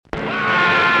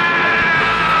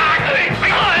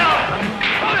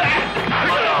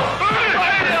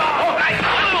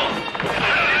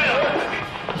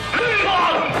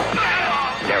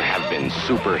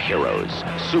superheroes,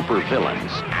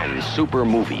 supervillains, and super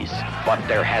movies, but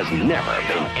there has never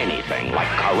been anything like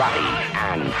karate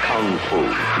and kung fu.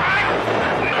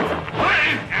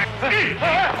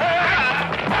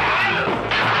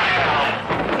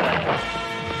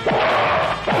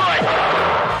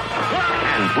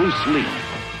 And Bruce Lee,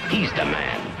 he's the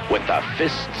man with the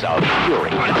fists of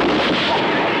fury.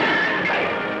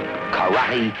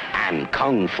 Karate and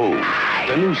Kung Fu,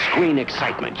 the new screen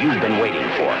excitement you've been waiting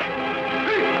for.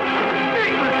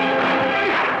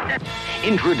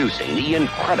 Introducing the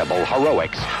incredible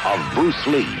heroics of Bruce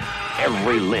Lee.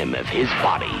 Every limb of his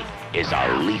body is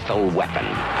a lethal weapon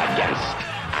against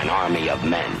an army of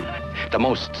men, the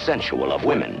most sensual of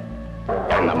women,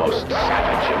 and the most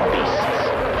savage of beasts.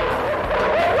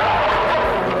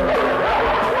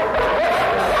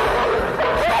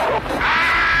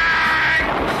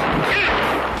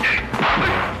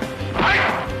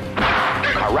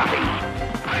 Karate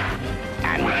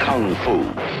and Kung Fu.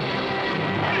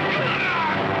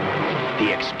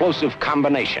 The explosive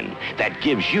combination that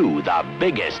gives you the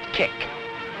biggest kick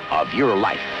of your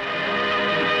life.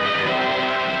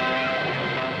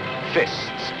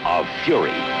 Fists of Fury.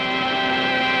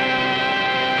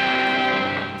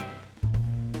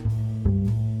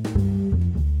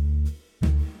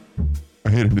 I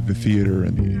head into the theater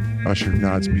and the usher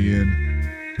nods me in.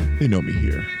 They know me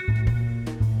here.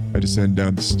 I descend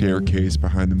down the staircase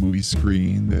behind the movie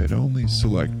screen that only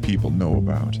select people know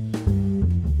about.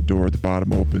 The door at the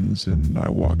bottom opens and I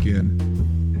walk in.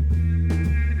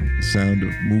 The sound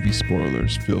of movie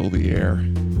spoilers fill the air.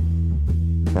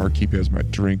 The barkeep has my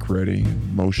drink ready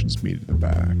and motions me to the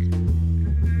back.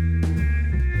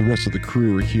 The rest of the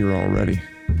crew are here already.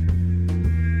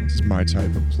 This is my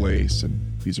type of place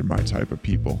and these are my type of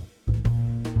people.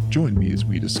 Join me as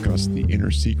we discuss the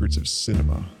inner secrets of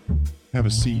cinema. Have a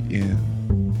seat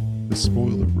in the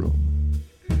spoiler room.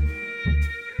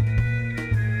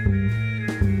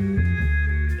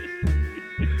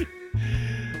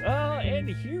 And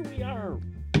here we are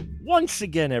once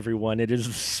again, everyone. It is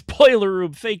the spoiler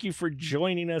room. Thank you for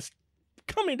joining us,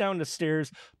 coming down the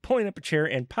stairs, pulling up a chair,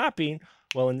 and popping.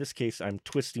 Well, in this case, I'm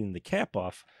twisting the cap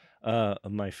off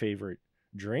of my favorite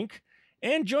drink.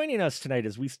 And joining us tonight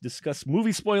as we discuss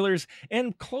movie spoilers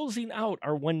and closing out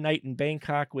our one night in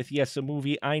Bangkok with, yes, a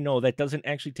movie I know that doesn't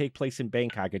actually take place in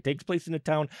Bangkok. It takes place in a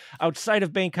town outside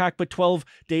of Bangkok, but 12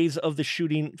 days of the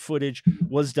shooting footage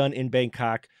was done in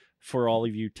Bangkok. For all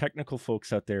of you technical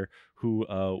folks out there who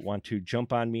want to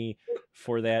jump on me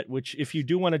for that, which if you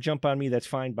do want to jump on me, that's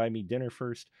fine. Buy me dinner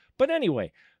first. But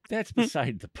anyway, that's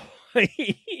beside the point.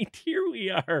 Here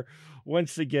we are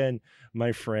once again,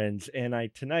 my friends. And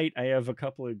tonight I have a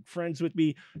couple of friends with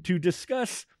me to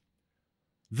discuss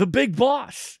The Big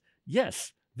Boss.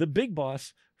 Yes, The Big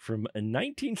Boss from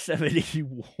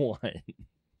 1971.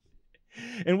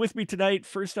 And with me tonight,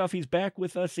 first off, he's back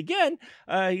with us again.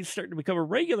 He's starting to become a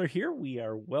regular here. We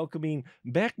are welcoming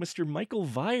back Mr. Michael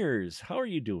Vyers. How are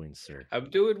you doing, sir? I'm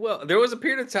doing well. There was a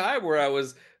period of time where I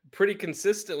was pretty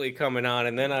consistently coming on,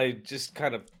 and then I just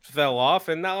kind of fell off,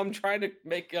 and now I'm trying to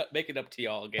make it up to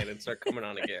y'all again and start coming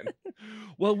on again.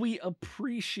 Well, we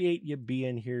appreciate you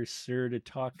being here, sir, to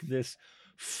talk this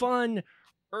fun,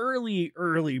 early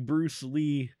Bruce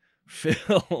Lee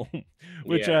film,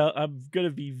 which I'm going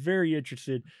to be very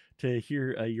interested to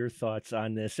hear your thoughts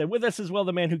on this. And with us as well,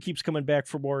 the man who keeps coming back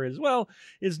for more as well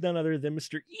is none other than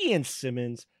Mr. Ian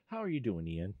Simmons. How are you doing,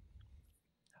 Ian?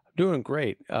 I'm doing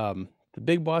great. The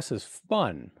Big Boss is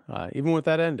fun, even with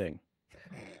that ending.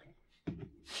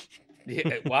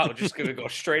 Yeah, wow, just gonna go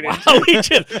straight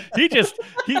into he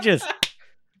just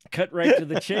cut right to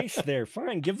the chase there.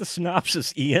 Fine, give the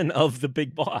synopsis, Ian, of The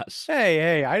Big Boss.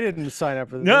 Hey, I didn't sign up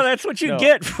for this. No, that's what you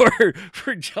get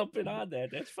for jumping on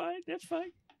that. That's fine.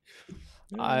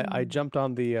 I jumped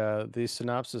on the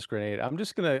synopsis grenade. I'm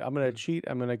gonna cheat.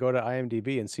 I'm gonna go to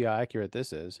IMDb and see how accurate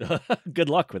this is. Good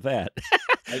luck with that.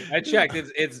 I checked.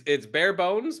 It's bare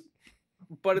bones,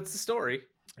 but it's the story.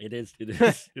 It is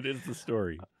the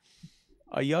story.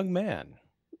 A young man,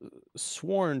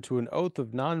 sworn to an oath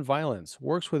of nonviolence,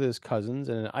 works with his cousins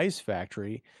in an ice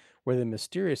factory where they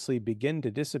mysteriously begin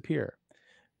to disappear.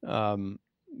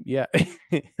 Yeah,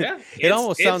 it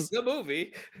almost sounds the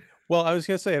movie. Well, I was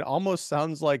gonna say it almost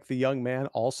sounds like the young man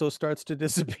also starts to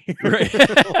disappear. Right.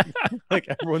 like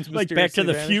everyone's like Back to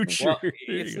the Future. Well,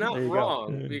 it's not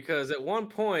wrong because at one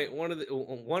point one of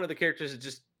the characters is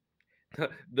just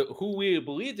who we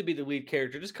believe to be the lead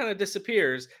character just kind of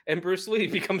disappears, and Bruce Lee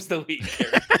becomes the lead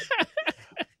character.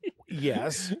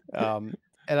 Yes, and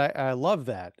I love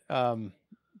that.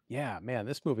 Yeah, man,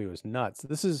 this movie was nuts.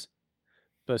 This is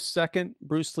the second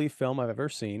Bruce Lee film I've ever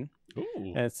seen. Ooh.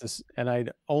 And it's this, and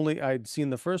I'd seen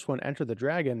the first one, Enter the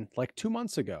Dragon, like 2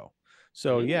 months ago.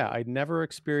 So yeah, Mm. I'd never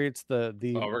experienced the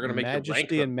Oh, we're gonna make you rank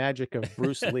majesty and them. magic of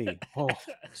Bruce Lee. Oh,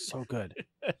 so good.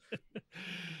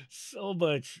 So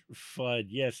much fun.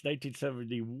 Yes,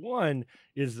 1971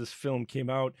 is this film came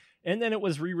out, and then it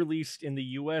was re-released in the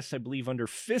US, I believe, under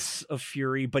Fists of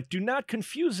Fury, but do not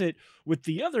confuse it with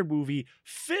the other movie,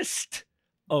 Fist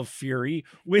of Fury,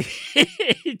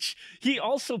 which he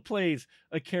also plays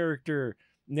a character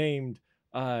named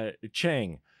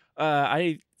Chang.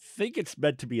 I think it's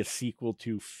meant to be a sequel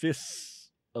to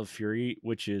Fists of Fury,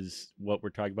 which is what we're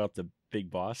talking about, the big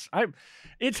boss.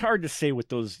 It's hard to say with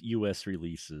those US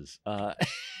releases.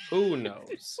 Who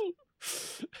knows?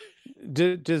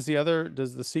 Does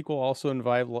the sequel also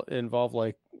involve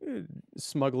like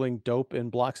smuggling dope in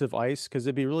blocks of ice? Because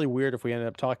it'd be really weird if we ended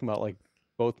up talking about like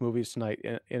both movies tonight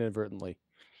inadvertently.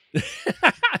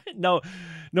 No,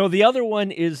 no, the other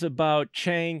one is about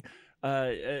Chang.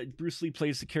 Bruce Lee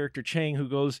plays the character Chang, who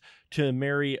goes to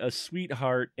marry a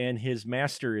sweetheart, and his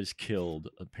master is killed,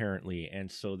 apparently.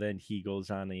 And so then he goes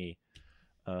on a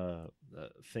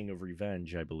thing of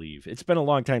revenge, I believe. It's been a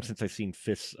long time since I've seen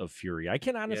Fists of Fury. I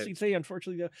can honestly say,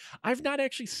 unfortunately, I've not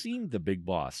actually seen The Big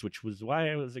Boss, which was why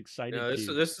I was excited No,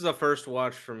 to. this is a first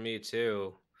watch for me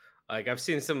too. Like I've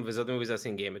seen some of his other movies. I've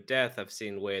seen Game of Death. I've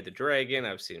seen Way of the Dragon.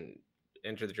 I've seen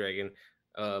Enter the Dragon.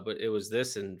 But it was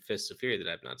this and Fists of Fury that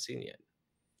I've not seen yet.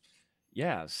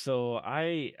 Yeah, so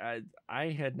I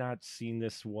had not seen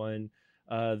this one.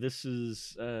 This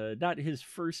is not his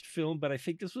first film, but I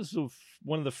think this was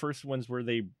one of the first ones where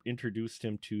they introduced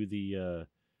him to the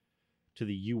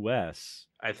U.S.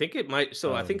 I think it might.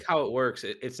 So I think how it works,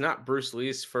 it's not Bruce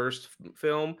Lee's first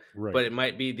film, Right. but it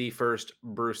might be the first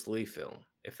Bruce Lee film,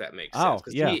 if that makes Oh, sense.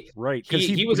 'Cause yeah, right. Because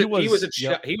he was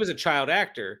yep, he was a child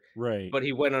actor, right, but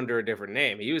he went under a different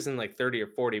name. He was in like 30 or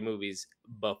 40 movies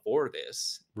before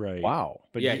this. right. Wow.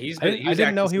 But Yeah, he, he I was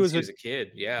didn't know acting he since was he was a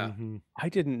kid. Yeah. mhm. I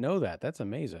didn't know that. That's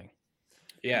amazing.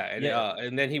 Yeah, and Yeah.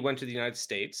 and then he went to the United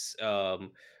States,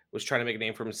 was trying to make a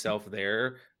name for himself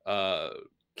there.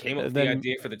 Came up with the Then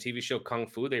idea for the TV show Kung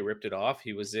Fu. They ripped it off.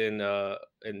 He was in,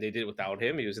 and they did it without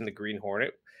him. He was in the Green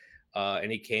Hornet,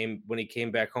 and when he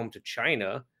came back home to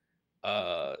China,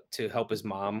 to help his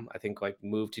mom, I think like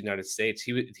move to the United States.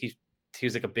 He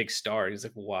was like a big star. He's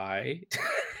like, why?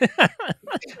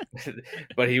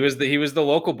 But he was the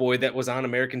local boy that was on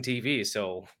American TV.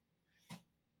 So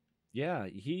Yeah,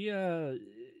 he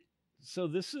so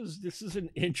this is an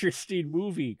interesting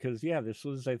movie because yeah, this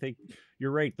was, I think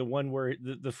you're right, the one where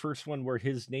the first one where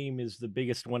his name is the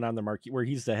biggest one on the marquee, where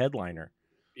he's the headliner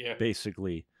yeah.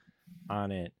 basically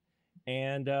on it.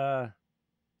 And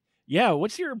yeah,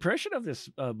 what's your impression of this,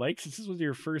 Mike? Since this was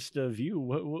your first view,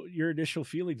 what your initial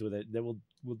feelings with it? Then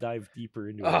we'll dive deeper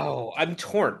into it. Oh, I'm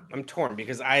torn. I'm torn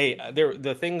because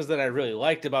the things that I really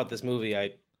liked about this movie,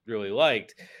 I really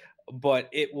liked, but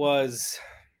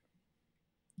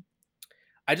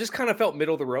I just kind of felt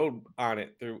middle of the road on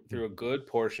it through a good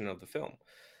portion of the film.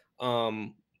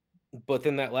 But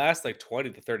then that last like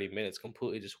 20 to 30 minutes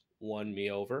completely just won me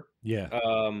over. Yeah.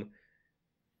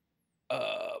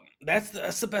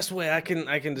 That's the best way I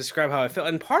can describe how I felt,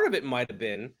 and part of it might have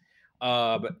been,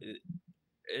 because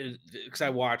I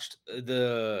watched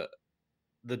the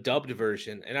dubbed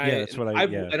version, and Yeah, that's what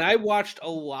I watched a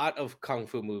lot of kung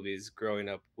fu movies growing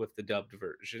up with the dubbed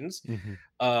versions.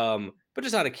 Mhm. But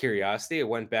just out of curiosity, I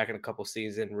went back in a couple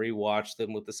scenes and rewatched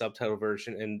them with the subtitle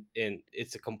version, and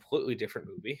it's a completely different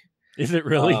movie. Is it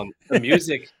really? The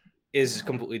music is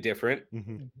completely different,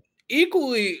 Mhm.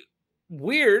 equally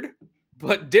weird,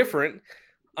 but different.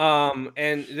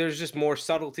 And there's just more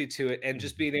subtlety to it, and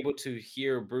just being able to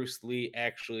hear Bruce Lee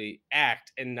actually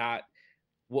act and not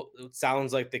what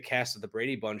sounds like the cast of the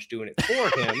Brady Bunch doing it for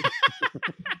him.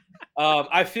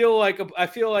 I feel like I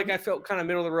felt kind of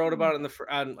middle of the road about it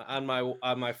on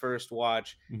my first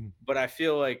watch, Mhm. but I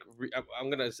feel like I'm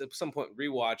gonna at some point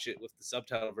rewatch it with the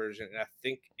subtitle version, and I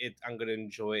think I'm gonna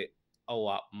enjoy it a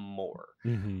lot more.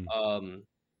 Mhm.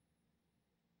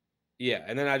 Yeah,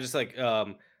 and then I just like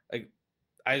I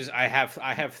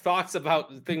have thoughts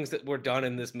about things that were done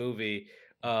in this movie.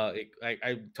 I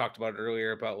talked about it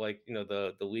earlier about like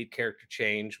the lead character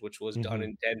change, which was done Mhm.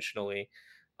 intentionally,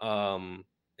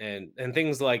 and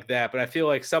things like that. But I feel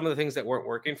like some of the things that weren't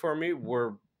working for me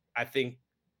were, I think,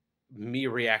 me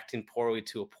reacting poorly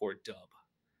to a poor dub.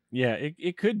 Yeah,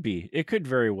 it could be. It could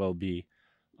very well be.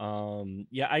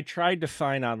 Yeah, I tried to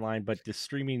find online, but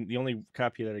the only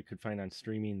copy that I could find on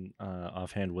streaming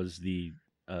offhand was the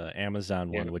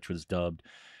Amazon Yeah. one, which was dubbed.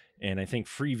 and I think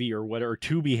Freevee or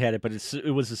Tubi had it, but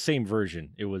it was the same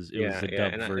version. It was a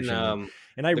dubbed version,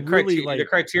 and I really the like.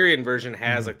 Criterion version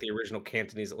has Mhm. like the original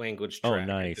Cantonese language Oh, track.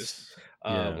 And just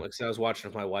nice. Yeah, like so I was watching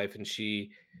with my wife, and she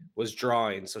was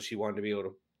drawing, so she wanted to be able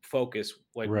to focus,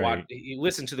 like watch, right. you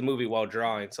listen to the movie while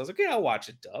drawing. So I was like, yeah, I'll watch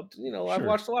it dubbed. You know, I've Sure.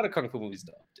 watched a lot of kung fu movies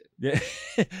dubbed. Yeah,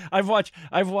 I've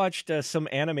watched some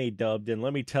anime dubbed, and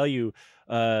let me tell you,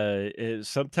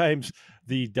 sometimes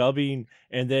the dubbing,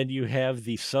 and then you have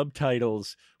the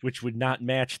subtitles, which would not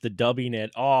match the dubbing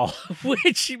at all,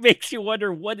 which makes you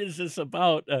wonder what is this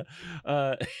about.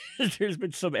 There's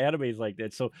been some animes like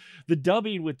that, so the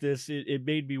dubbing with this, it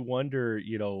made me wonder,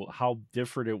 how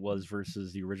different it was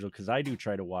versus the original, because I do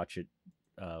try to watch it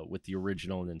with the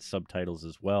original and then subtitles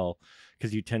as well,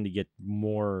 because you tend to get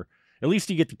more. At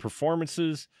least you get the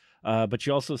performances, but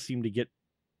you also seem to get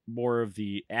more of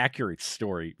the accurate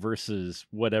story versus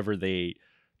whatever they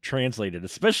translated,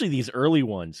 especially these early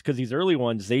ones. Because these early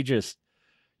ones, they just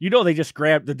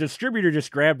grabbed, the distributor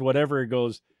just grabbed whatever, and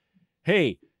goes,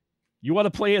 "Hey, you want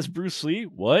to play as Bruce Lee?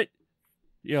 What?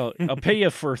 I'll pay you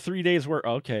for 3 days work.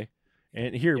 Okay,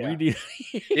 and here Yeah. read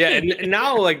it." Yeah, and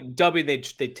now like dubbing, they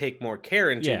take more care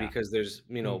into, Yeah. because there's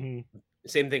Mhm.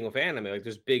 same thing with anime. Like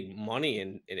there's big money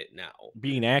in it now.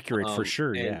 Being accurate for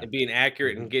sure. And Yeah. being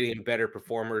accurate Mhm. and getting better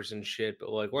performers and shit.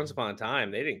 But like once upon a time,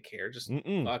 they didn't care. Just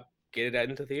Mm-mm. fuck, get it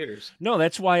into theaters. No,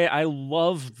 that's why I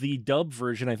love the dub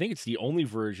version. I think it's the only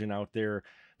version out there.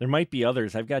 There might be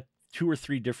others. I've got 2 or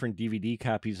 3 different DVD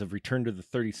copies of Return to the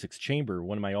 36th Chamber,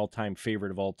 one of my all-time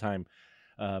favorite of all-time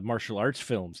martial arts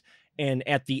films. And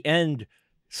at the end,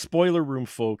 spoiler room,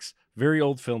 folks, very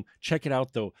old film. Check it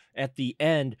out, though. At the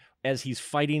end, as he's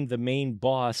fighting the main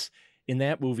boss in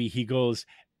that movie, he goes,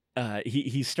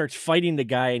 he starts fighting the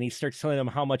guy, and he starts telling him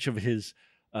how much of his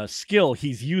skill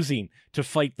he's using to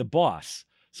fight the boss.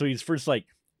 So he's first like,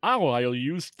 "Oh, I'll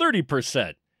use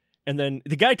 30%." And then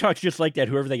the guy talks just like that,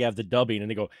 whoever they have the dubbing, and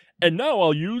they go, "And now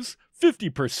I'll use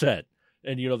 50%."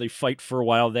 And, they fight for a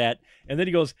while that. And then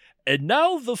he goes, "And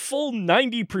now the full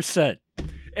 90%."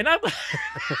 And I'm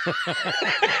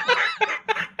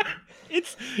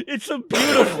it's a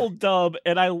beautiful dub,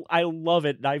 and I love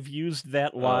it. And I've used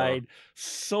that line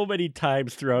so many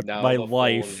times throughout Now my the full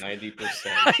life.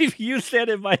 90%. I've used that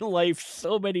in my life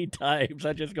so many times.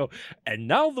 I just go, "And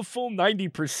now the full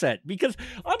 90%," because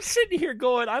I'm sitting here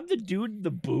going, I'm the dude in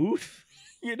the booth,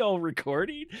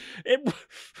 recording, and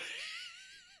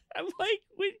I'm like,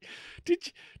 "Wait,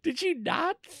 did you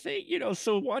not think?"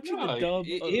 So watching No, the dub,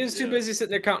 he was too busy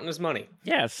sitting there counting his money.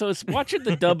 yeah, so it's watching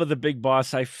the dub of the Big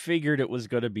Boss. I figured it was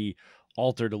going to be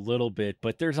altered a little bit,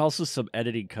 but there's also some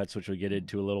editing cuts, which we'll get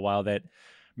into a little while, that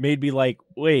made me like,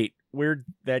 "Wait, where'd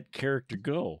that character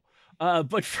go?"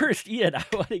 But first, Ian, I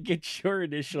want to get your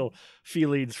initial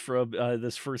feelings from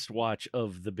this first watch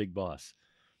of the Big Boss.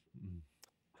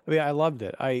 I mean, I loved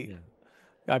it. Yeah.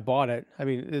 I bought it. I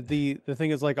mean, the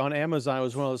thing is, like, on Amazon, it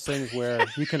was one of those things where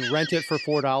you can rent it for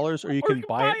 $4 or you can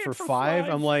buy it for 5.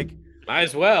 I'm like, Might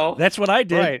as well. That's what I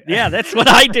did. Right. Yeah, that's what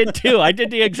I did too. I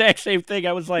did the exact same thing.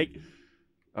 I was like,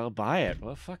 "I'll buy it."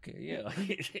 Well, fuck it. Yeah.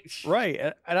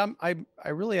 right. And I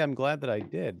really am glad that I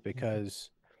did, because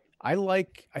I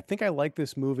think I like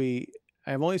this movie.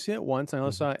 I've only seen it once. I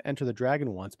only saw Enter the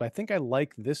Dragon once, but I think I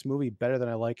like this movie better than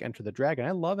I like Enter the Dragon.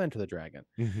 I love Enter the Dragon.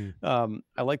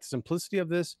 I like the simplicity of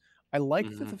this. I like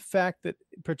the fact that,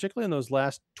 particularly in those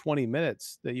last 20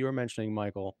 minutes that you were mentioning,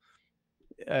 Michael,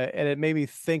 and it made me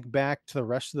think back to the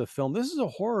rest of the film. This is a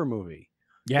horror movie.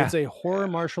 Yeah. It's a horror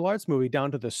martial arts movie,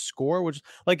 down to the score, which,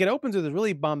 like, it opens with a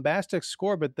really bombastic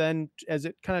score, but then as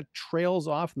it kind of trails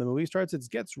off and the movie starts, it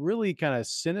gets really kind of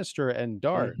sinister and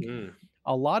dark.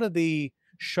 A lot of the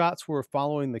shots were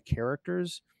following the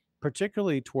characters,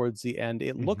 particularly towards the end.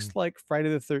 It looks like Friday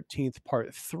the 13th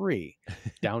Part 3,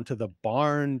 down to the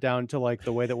barn, down to like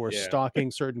the way that we're Yeah.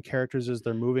 stalking certain characters as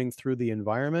they're moving through the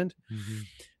environment,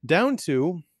 down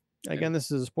to, again, this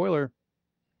is a spoiler,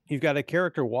 you've got a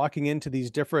character walking into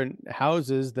these different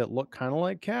houses that look kind of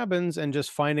like cabins and just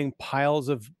finding piles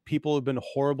of people who've been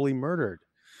horribly murdered,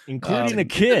 Including a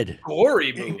kid.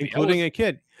 Gory movie. including a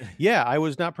kid. Yeah, I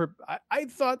was not. I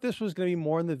thought this was going to be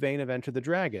more in the vein of Enter the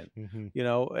Dragon,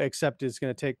 except it's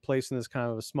going to take place in this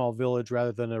kind of a small village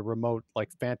rather than a remote,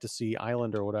 like, fantasy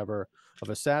island or whatever of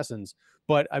assassins.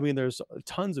 But I mean, there's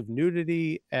tons of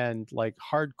nudity and like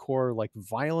hardcore, like,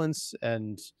 violence,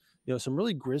 and some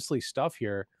really grisly stuff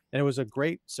here. And it was a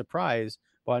great surprise.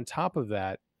 But on top of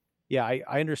that, yeah,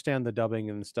 I understand the dubbing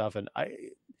and stuff, and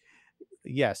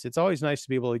yes, it's always nice to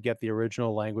be able to get the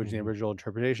original language and the original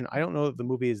interpretation. I don't know if the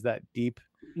movie is that deep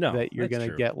No, that you're that's going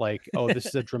to true. get like, oh, this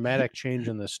is a dramatic change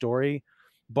in the story.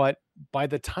 But by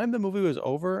the time the movie was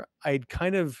over, I'd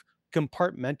kind of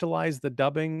compartmentalized the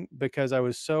dubbing because I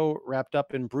was so wrapped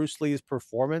up in Bruce Lee's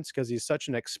performance because he's such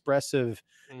an expressive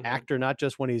Mhm. actor, not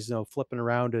just when he's flipping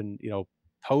around and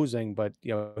posing, but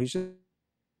he's just.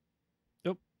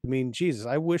 Yep. I mean, Jesus,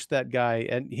 I wish that guy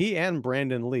and he and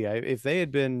Brandon Lee, if they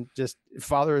had been just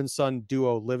father and son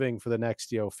duo living for the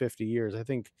next 50 years, I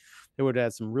think they would have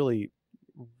had some really,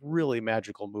 really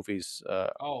magical movies,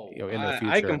 Oh, in their I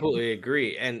future. completely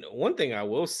agree. And one thing I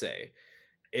will say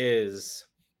is,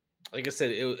 like I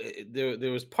said,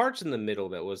 there was parts in the middle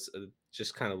that was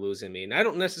just kind of losing me, and I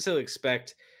don't necessarily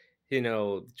expect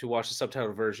to watch the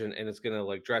subtitle version and it's gonna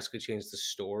like drastically change the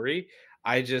story.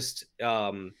 I just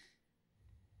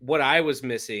what I was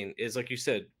missing is, like you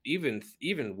said, even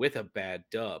with a bad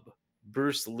dub,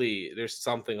 Bruce Lee, there's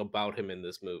something about him in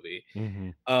this movie.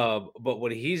 Mhm. But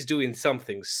when he's doing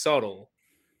something subtle,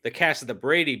 the cast of the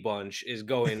Brady Bunch is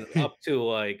going up to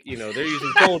like, they're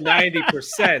using full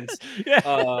 90%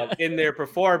 Yeah. in their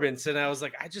performance. And I was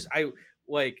like, I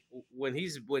like when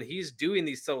he's doing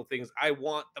these subtle things, I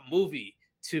want the movie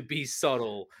to be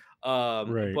subtle.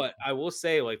 Right. But I will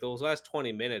say, like those last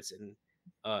 20 minutes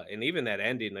and even that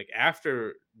ending, like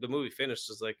after the movie finished,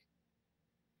 was like,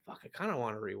 fuck, I kind of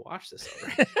want to rewatch this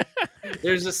already.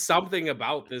 There's just something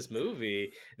about this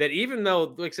movie that, even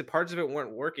though, like I said, parts of it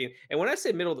weren't working. And when I say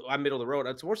I'm middle of the road,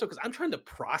 it's more so because I'm trying to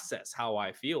process how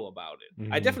I feel about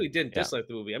it. I Mhm. definitely didn't Yeah. dislike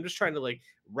the movie. I'm just trying to like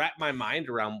wrap my mind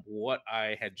around what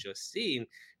I had just seen,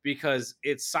 because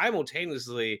it's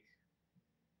simultaneously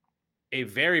a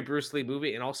very Bruce Lee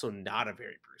movie and also not a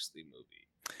very Bruce Lee movie.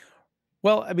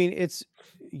 Well, I mean,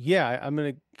 yeah, I'm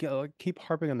gonna keep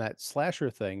harping on that slasher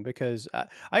thing because I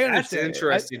That's understand.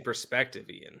 interesting perspective,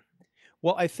 Ian.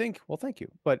 Well, thank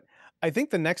you. But I think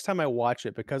the next time I watch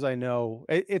it, because I know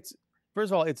it's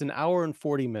first of all, it's an hour and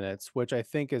 40 minutes, which I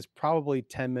think is probably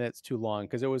 10 minutes too long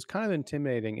because it was kind of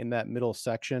intimidating in that middle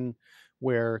section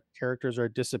where characters are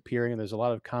disappearing and there's a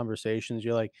lot of conversations.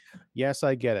 You're like, yes,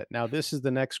 I get it. Now this is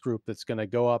the next group that's going to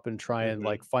go up and try and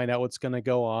like Mhm. find out what's going to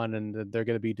go on and they're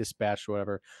going to be dispatched or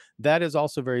whatever. That is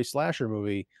also very slasher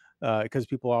movie because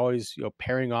people are always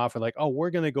pairing off and like, oh, we're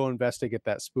going to go investigate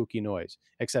that spooky noise.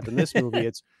 Except in this movie,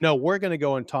 it's no, we're going to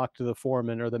go and talk to the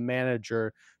foreman or the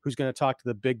manager who's going to talk to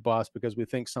the big boss because we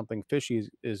think something fishy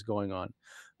is going on.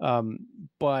 Um,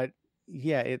 but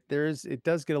yeah, it does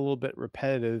get a little bit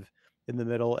repetitive in the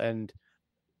middle. And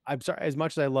I'm sorry, as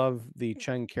much as I love the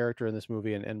Cheng character in this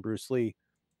movie and Bruce Lee,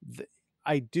 th-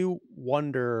 I do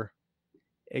wonder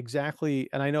exactly,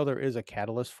 and I know there is a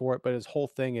catalyst for it, but his whole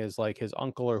thing is like his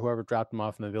uncle or whoever dropped him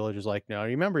off in the village is like, "No,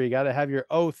 remember, you gotta have your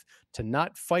oath to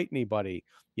not fight anybody.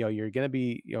 You're gonna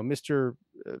be, Mr.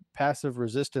 Passive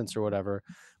resistance or whatever."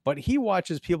 But he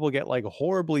watches people get like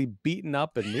horribly beaten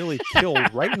up and nearly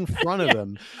killed right in front of Yeah.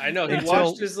 him I know, he watched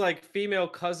until his, like, female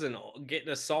cousin getting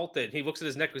assaulted. He looks at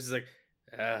his necklace, he's like,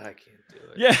 "Ah, I can't do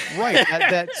it." Yeah. right,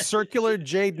 that circular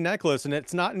jade necklace, and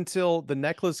it's not until the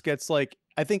necklace gets, like,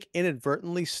 I think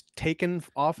inadvertently taken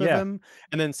off of Yeah. him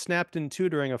and then snapped in 2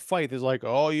 during a fight. Is like,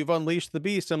 "Oh, you've unleashed the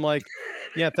beast." I'm like,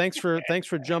 "Yeah, thanks for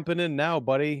jumping in now,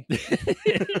 buddy."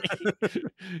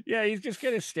 Yeah, he's just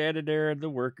kind of standing there, and the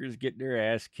workers getting their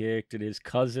ass kicked, and his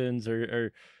cousins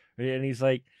and he's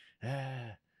like,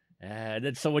 ah, and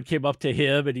then someone came up to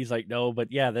him, and he's like, no,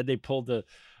 but yeah, then they pulled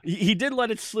he did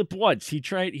let it slip once.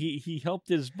 He helped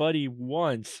his buddy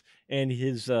once, and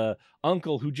his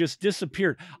uncle who just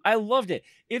disappeared. I loved it.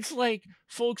 It's like,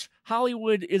 folks,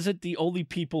 Hollywood isn't the only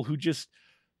people who just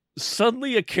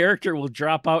suddenly a character will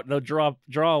drop out and they'll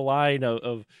draw a line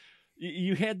of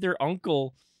you had their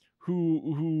uncle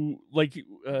who like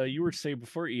you were saying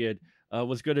before, Ian,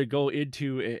 was going to go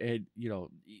into and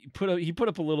he put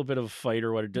up a little bit of a fight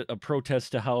or what, a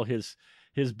protest to how his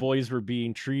boys were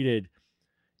being treated,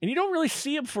 and you don't really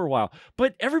see him for a while,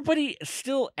 but everybody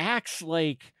still acts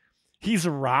like he's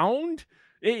around.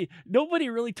 Nobody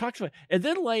really talks about it. And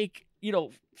then, like,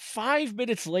 5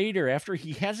 minutes later, after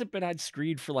he hasn't been on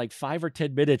screen for like 5 or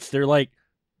 10 minutes, they're like,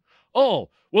 oh,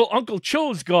 well, Uncle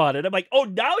Cho's gone. And I'm like, oh,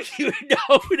 now you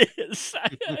notice.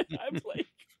 I'm like,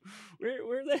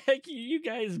 where the heck you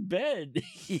guys been?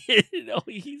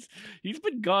 He's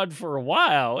been gone for a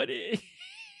while.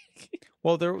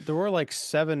 Well, there were, like,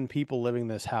 7 people living in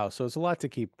this house, so it's a lot to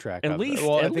keep track At of. least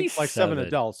Well, I at think, least like, 7 seven.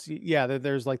 adults. Yeah,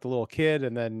 there's, like, the little kid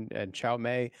and Chow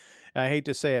Mei. And I hate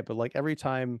to say it, but, like, every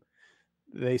time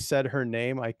they said her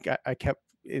name, I kept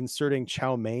inserting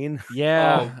Chow Mein. Oh,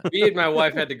 Yeah. me and my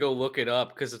wife had to go look it up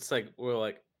because it's like, we're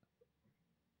like,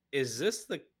 "Is this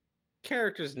the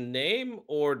character's name,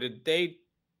 or did they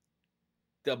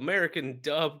the American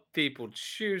dub people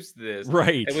choose this?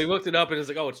 Right. And we looked it up, and it's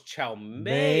like, oh, it's Chow Mei.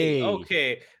 May.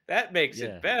 Okay, that makes Yeah.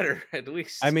 it better, at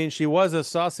least. I mean, she was a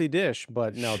saucy dish,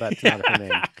 but no, that's not her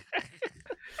name.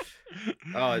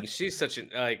 Oh, and she's such an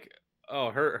like,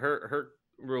 oh, her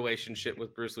relationship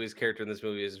with Bruce Lee's character in this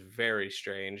movie is very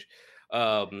strange.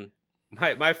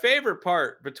 My favorite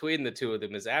part between the two of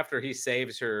them is after he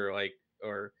saves her, like,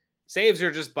 or saves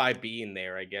her just by being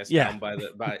there, I guess, Yeah.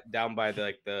 down by the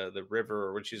like the river,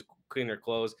 or when she's cleaning her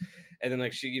clothes, and then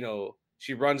like she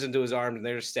runs into his arms, and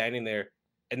they're just standing there,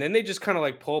 and then they just kind of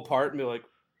like pull apart and be like,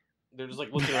 they're just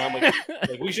like looking around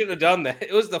like we shouldn't have done that.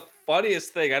 It was the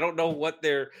funniest thing. I don't know what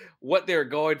they're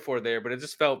going for there, but it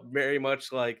just felt very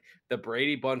much like the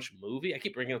Brady Bunch movie. I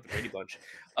keep bringing up the Brady Bunch,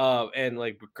 and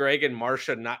like Greg and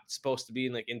Marsha not supposed to be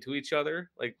like into each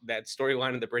other, like that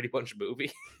storyline in the Brady Bunch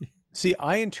movie. See,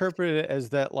 I interpreted it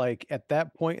as that, like, at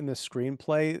that point in the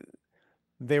screenplay,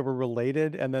 they were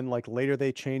related, and then like later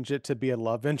they changed it to be a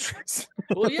love interest.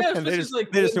 Well, yeah, And they especially just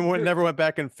like they just never went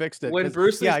back and fixed it. when 'cause,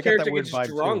 Bruce Lee's yeah, I got that character weird gets vibe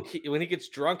too. drunk. When he gets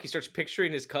drunk, he starts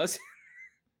picturing his cousin.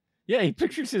 Yeah, he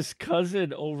pictures his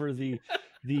cousin over the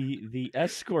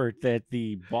escort that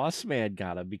the boss man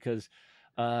got him, because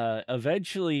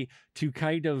eventually, to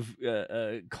kind of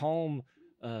calm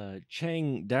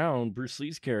Chang down, Bruce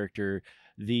Lee's character,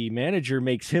 the manager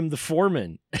makes him the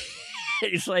foreman.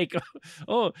 He's like,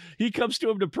 oh, he comes to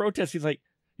him to protest. He's like,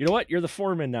 you know what? You're the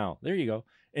foreman now. There you go.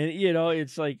 And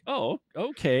it's like, oh,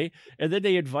 okay. And then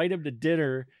they invite him to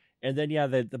dinner. And then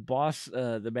the boss,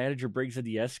 the manager brings in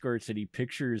the escorts, and he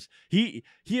pictures he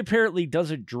apparently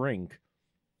doesn't drink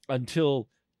until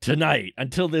tonight,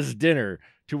 until this dinner,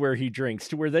 to where he drinks,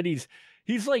 to where then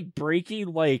he's like breaking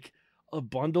like a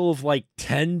bundle of like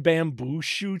 10 bamboo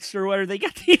shoots or whatever. They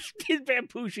got these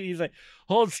bamboo shoots. He's like,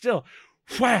 hold still,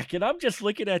 whack. And I'm just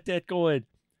looking at that going,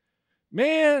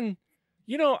 man,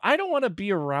 I don't want to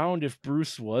be around if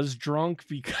Bruce was drunk,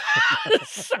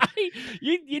 because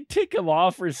you tick him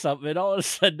off or something, and all of a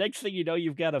sudden, next thing you know,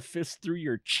 you've got a fist through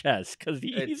your chest, because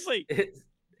he's like.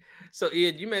 So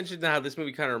Ian, you mentioned how this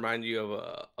movie kind of reminded you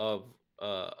of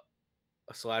a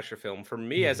slasher film. For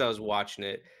me, as I was watching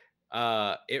it,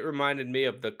 it reminded me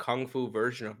of the kung fu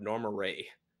version of Norma Ray.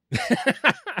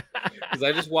 Because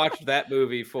I just watched that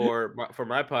movie for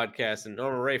my podcast, and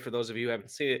Norma Ray, for those of you who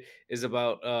haven't seen it, is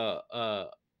about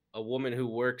a woman who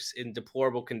works in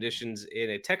deplorable conditions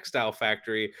in a textile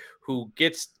factory who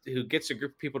gets a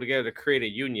group of people together to create a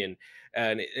union,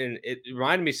 and it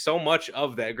reminded me so much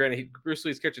of that. Granted, Bruce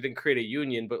Lee's character didn't create a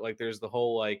union, but like there's the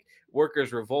whole like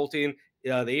workers revolting.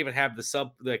 They even have the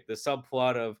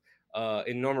subplot of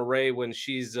in Norma Ray, when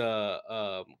she's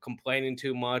complaining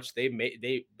too much,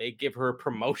 they give her a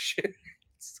promotion.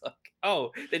 It's like,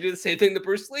 oh, they do the same thing to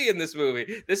Bruce Lee in this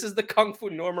movie. This is the Kung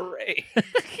Fu Norma Ray.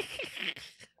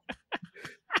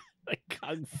 The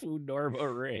Kung Fu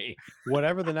Norma Ray.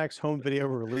 Whatever the next home video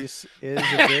release is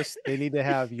of this, they need to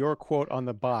have your quote on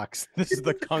the box. This is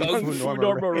the Kung Fu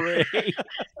Norma Ray.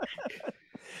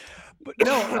 But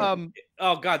no,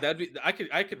 oh god,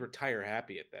 I could retire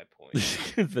happy at that point.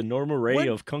 The Norma Ray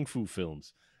of kung fu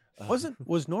films.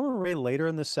 Was Norma Ray later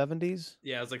in the 70s?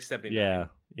 Yeah, it was like 79.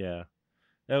 Yeah.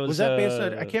 Was that based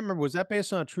on? I can't remember. Was that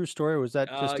based on a true story, or was that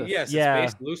just a? Yes, yeah.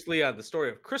 It's based loosely on the story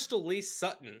of Crystal Lee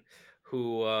Sutton,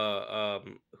 who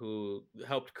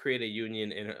helped create a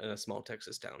union in a small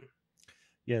Texas town.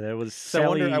 Yeah, that was.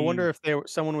 So I wonder if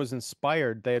someone was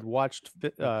inspired. They had watched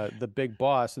The Big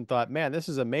Boss and thought, "Man, this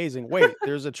is amazing." Wait,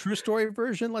 there's a true story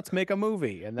version. Let's make a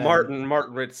movie. And then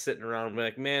Martin Ritt's sitting around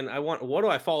like, "Man, what do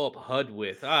I follow up HUD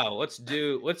with? Oh, let's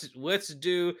do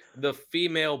the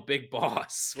female Big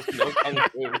Boss with no kung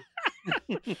fu."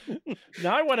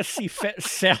 Now I want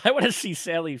to see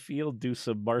Sally Field do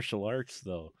some martial arts,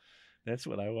 though. That's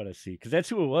what I want to see, because that's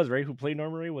who it was, right? Who played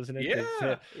Norma Ray, wasn't it?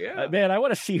 Yeah. Man, I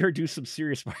want to see her do some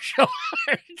serious martial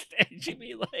arts. And she'd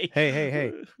be like,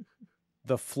 "Hey,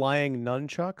 the flying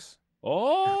nunchucks."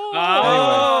 Oh,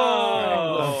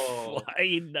 Anyway.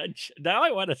 Flying nunchucks. Now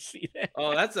I want to see that.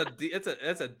 Oh, that's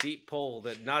a deep pull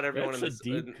that not everyone That's in a this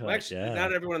deep cut, actually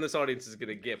not everyone in this audience is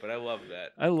gonna get, but I love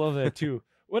that. I love that too.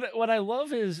 What I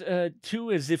love is too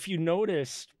is, if you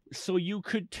notice, so you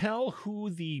could tell who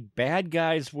the bad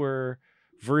guys were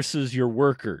versus your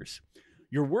workers.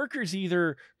 Your workers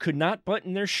either could not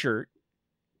button their shirt,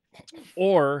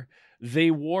 or they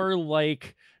wore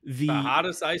like the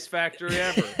hottest ice factory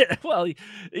ever. Well,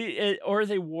 or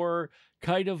they wore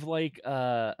kind of like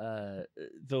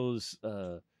those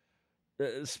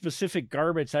specific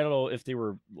garments. I don't know if they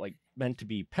were like meant to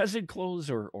be peasant clothes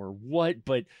or what,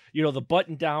 but the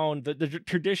button down, the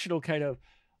traditional kind of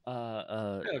uh I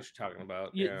know what you're talking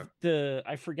about. Yeah.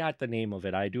 I forgot the name of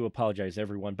it. I do apologize,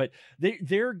 everyone, but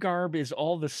their garb is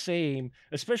all the same,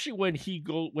 especially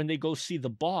when they go see the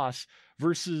boss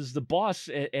versus the boss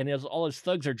and all his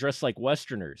thugs are dressed like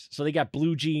Westerners. So they got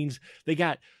blue jeans, they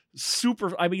got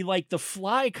super. I mean, like the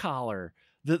fly collar,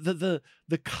 the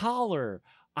collar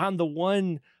on the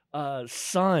one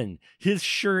son, his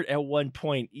shirt at one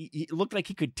point, he looked like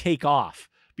he could take off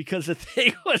because the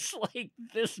thing was like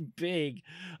this big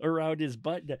around his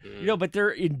button. But they're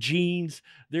in jeans.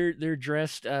 They're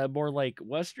dressed more like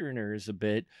Westerners a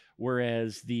bit,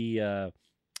 whereas the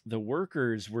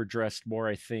workers were dressed more.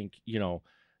 I think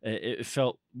it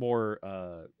felt more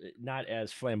not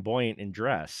as flamboyant in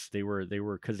dress. They were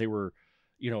because they were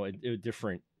a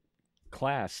different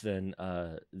class than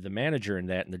the manager in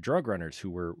that and the drug runners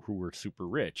who were super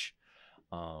rich.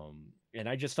 And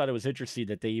I just thought it was interesting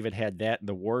that they even had that in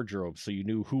the wardrobe, so you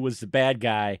knew who was the bad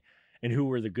guy and who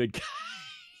were the good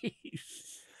guys.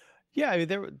 Yeah, I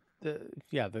mean,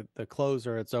 the clothes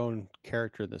are its own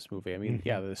character in this movie. I mean,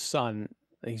 yeah, the son,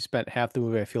 he spent half the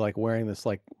movie, I feel like, wearing this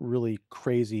like really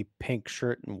crazy pink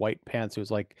shirt and white pants. It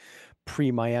was like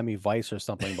pre-Miami Vice or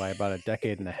something by about a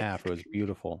decade and a half. It was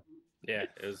beautiful. Yeah,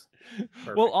 it was Well,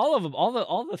 perfect. all of them,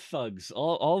 all the thugs,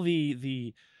 all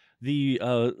the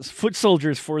foot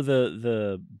soldiers for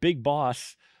the big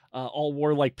boss, all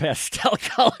wore like pastel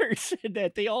colors in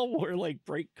that. They all wore like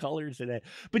bright colors in that.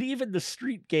 But even the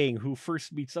street gang who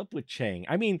first meets up with Chang,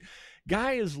 I mean,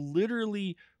 guy is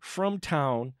literally from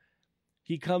town.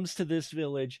 He comes to this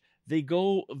village. They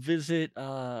go visit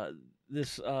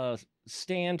this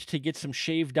stand to get some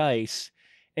shaved ice,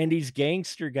 and these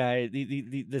gangster guys,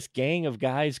 this gang of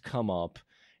guys come up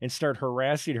and start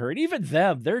harassing her. And even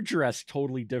them, they're dressed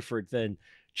totally different than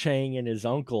Chang and his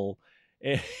uncle,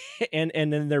 and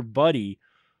and then their buddy,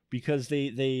 because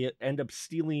they end up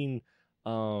stealing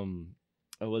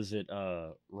was it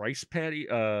rice patty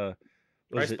was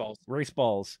Rice it balls. rice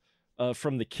balls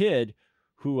from the kid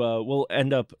who will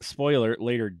end up, spoiler,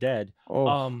 later dead.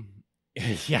 Oh,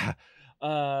 Yeah.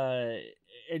 Uh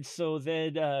and so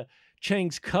then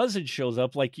Chang's cousin shows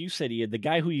up, like you said, Ian, the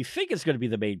guy who you think is going to be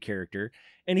the main character,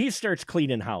 and he starts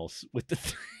cleaning house with the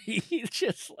three. He's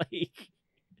just like,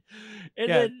 and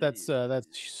yeah, then that's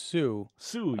Sue.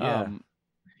 Sue, yeah. Um,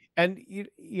 and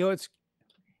it's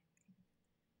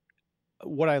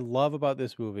what I love about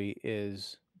this movie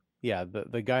is, yeah,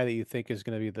 the guy that you think is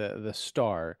going to be the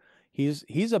star.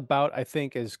 He's about, I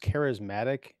think, as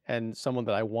charismatic and someone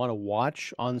that I want to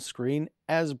watch on screen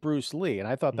as Bruce Lee. And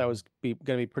I thought that Mhm. was going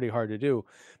to be pretty hard to do.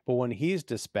 But when he's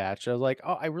dispatched, I was like,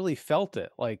 oh, I really felt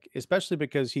it. Like, especially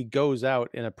because he goes out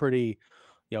in a pretty,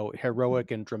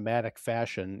 heroic and dramatic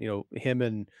fashion. Him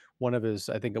and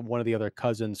I think one of the other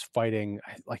cousins fighting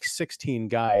like 16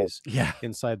 guys Yeah.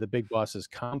 inside the big boss's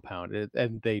compound.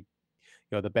 And they,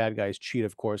 the bad guys cheat,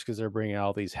 of course, because they're bringing out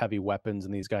all these heavy weapons,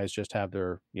 and these guys just have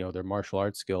their martial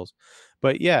arts skills.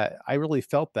 But yeah, I really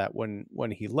felt that when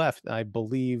he left, and I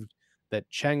believed that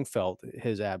Cheng felt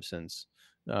his absence.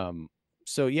 Um,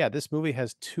 so yeah, this movie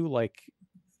has two like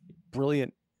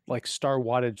brilliant, like star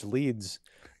wattage leads,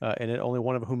 and only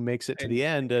one of whom makes it to And the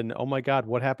end. And oh my God,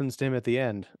 what happens to him at the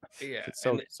end? yeah,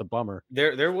 and It's a bummer.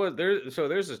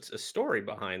 there's a story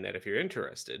behind that if you're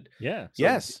interested. Yeah. So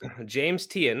Yes. James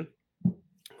Tien,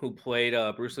 who played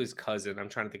Bruce Lee's cousin, I'm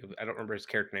trying to think of, I don't remember his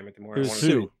character name anymore. It I was want to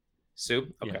say Sue.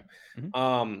 Sue. Yeah. Okay. Mhm.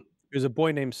 Um, There's a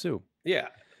boy named Sue. yeah,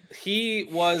 he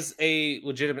was a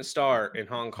legitimate star in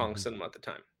Hong Kong Mhm. cinema at the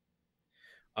time.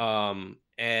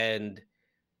 And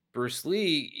Bruce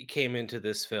Lee came into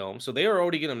this film, so they were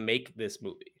already going to make this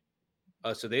movie.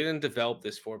 So they didn't develop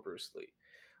this for Bruce Lee.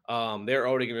 They're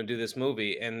already going to do this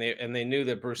movie, and they knew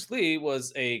that Bruce Lee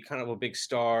was a kind of a big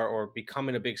star or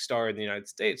becoming a big star in the United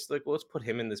States. Like, well, let's put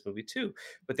him in this movie too.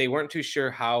 But they weren't too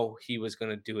sure how he was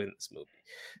going to do in this movie.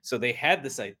 So they had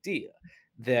this idea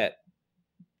that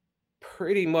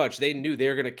pretty much they knew they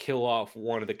were going to kill off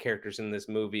one of the characters in this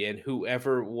movie, and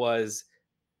whoever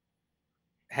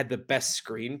had the best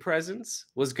screen presence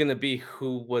was going to be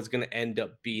who was going to end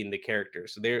up being the character.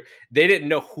 So they didn't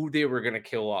know who they were going to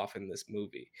kill off in this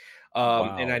movie.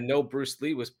 And I Wow. know Bruce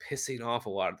Lee was pissing off a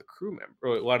lot of the crew member,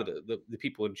 or a lot of the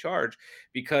people in charge,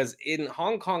 because in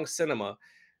Hong Kong cinema,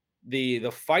 the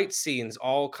fight scenes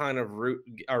all kind of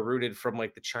are rooted from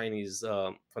like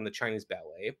from the Chinese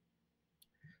ballet,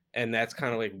 and that's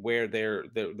kind of like where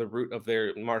the root of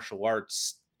their martial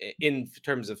arts in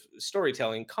terms of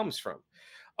storytelling comes from.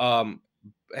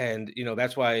 And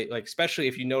that's why, like, especially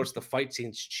if you notice the fight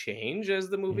scenes change as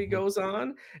the movie Mhm. goes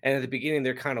on, and at the beginning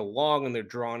they're kind of long and they're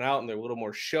drawn out and they're a little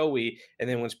more showy, and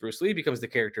then once Bruce Lee becomes the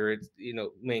character, it's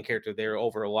main character, they're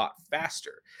over a lot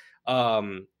faster.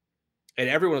 um and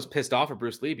everyone was pissed off at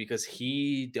Bruce Lee because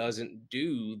he doesn't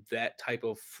do that type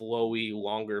of flowy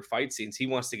longer fight scenes. He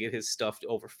wants to get his stuff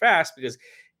over fast because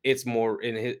it's more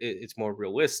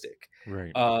realistic.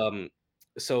 Right. um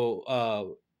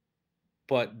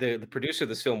but the producer of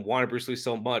this film wanted Bruce Lee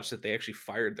so much that they actually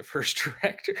fired the first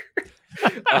director,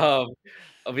 um,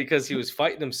 because he was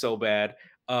fighting him so bad.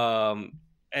 Um,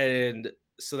 and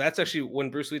so that's actually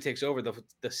when Bruce Lee takes over,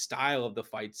 the style of the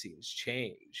fight scenes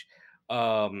change.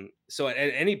 So at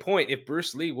any point, if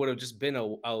Bruce Lee would have just been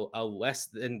a less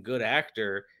than good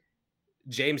actor,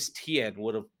 James Tien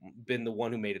would have been the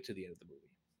one who made it to the end of the movie.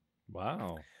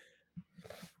 Wow.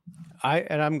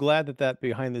 I'm glad that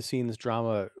behind the scenes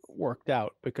drama worked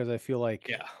out, because I feel like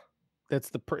Yeah.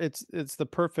 that's it's the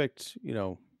perfect,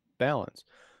 balance.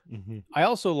 Mhm. I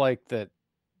also like that.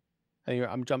 And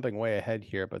I'm jumping way ahead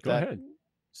here, but Go that ahead.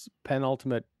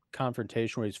 penultimate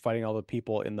confrontation where he's fighting all the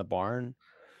people in the barn,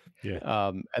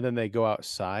 Yeah. and then they go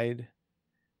outside.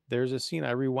 There's a scene,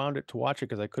 I rewound it to watch it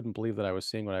because I couldn't believe that I was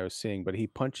seeing what I was seeing, but he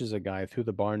punches a guy through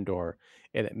the barn door,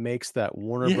 and it makes that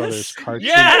Warner Brothers Yes. cartoon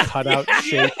Yes. cutout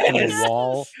shape in the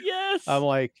wall. Yes. I'm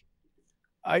like,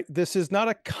 this is not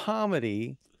a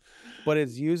comedy, but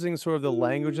it's using sort of the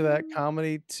language of that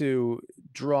comedy to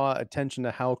draw attention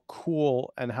to how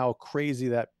cool and how crazy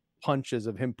that punch is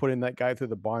of him putting that guy through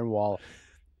the barn wall.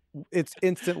 It's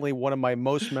instantly one of my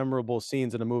most memorable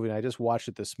scenes in a movie, and I just watched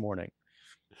it this morning.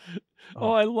 Oh,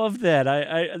 Oh, I love that.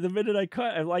 I the minute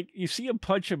I like, you see him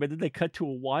punch him, and then they cut to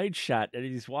a wide shot, and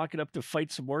he's walking up to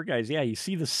fight some more guys. Yeah, you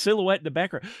see the silhouette in the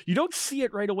background. You don't see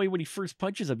it right away when he first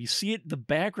punches him. You see it in the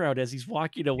background as he's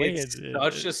walking away. It's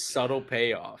such a subtle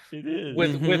payoff. It is.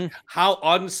 With how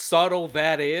unsubtle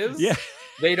that is, Yeah.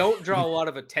 they don't draw a lot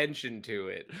of attention to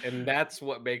it, and that's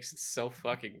what makes it so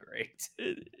fucking great.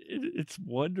 It's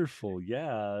wonderful.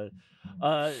 Yeah.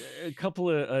 A couple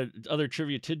of other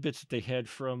trivia tidbits that they had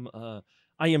from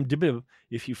IMDb,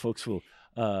 if you folks will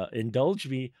indulge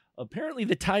me. Apparently,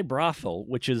 the Thai brothel,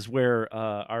 which is where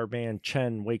our man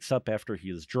Chen wakes up after he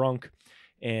is drunk,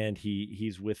 and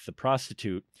he's with the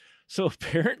prostitute. So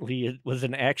apparently, it was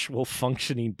an actual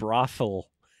functioning brothel.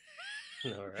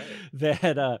 All right.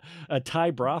 That a Thai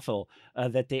brothel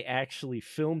that they actually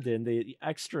filmed in. The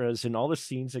extras in all the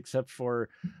scenes except for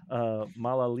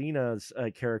Malalina's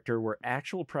character were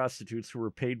actual prostitutes who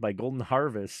were paid by Golden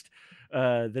Harvest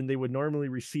than they would normally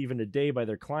receive in a day by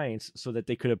their clients, so that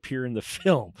they could appear in the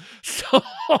film.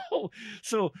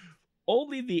 So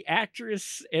only the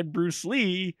actress and Bruce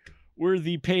Lee were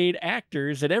the paid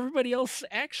actors, and everybody else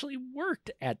actually worked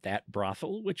at that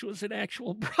brothel, which was an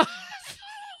actual brothel.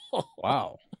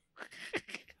 wow.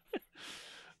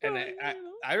 And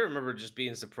I remember just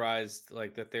being surprised,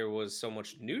 like, that there was so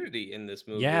much nudity in this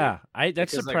movie. Yeah, that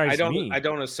Because, like, surprised me. I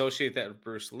don't associate that with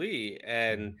Bruce Lee,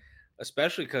 and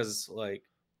especially because, like,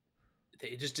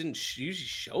 they just didn't usually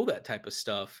show that type of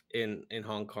stuff in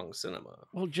Hong Kong cinema.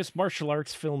 Well, just martial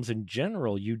arts films in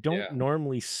general, you don't Yeah.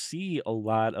 normally see a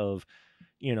lot of,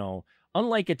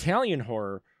 unlike Italian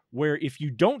horror, where if you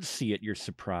don't see it, you're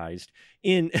surprised.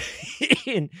 In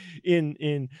in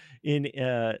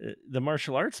the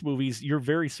martial arts movies, you're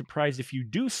very surprised if you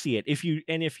do see it. If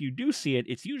you do see it,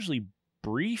 it's usually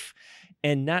brief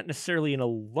and not necessarily in a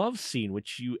love scene,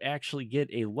 which you actually get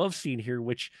a love scene here,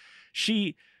 which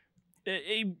she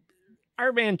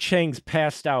our man Chang's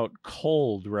passed out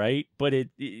cold, right? But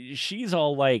she's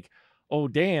all like, "Oh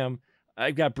damn,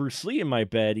 I've got Bruce Lee in my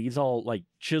bed." He's all like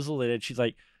chiseled in it. She's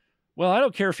like, "Well, I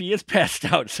don't care if he is passed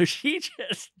out." So she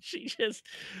just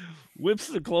whips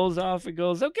the clothes off and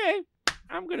goes, "Okay,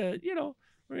 I'm gonna,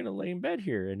 we're gonna lay in bed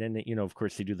here." And then of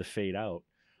course they do the fade out.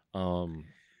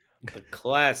 The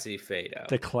classy fade out.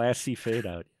 The classy fade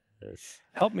out. Yes.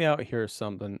 Help me out here,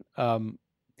 something.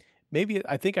 Maybe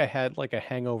I think I had like a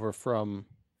hangover from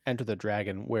Enter the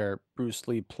Dragon, where Bruce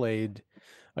Lee played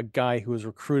a guy who was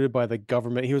recruited by the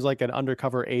government. He was like an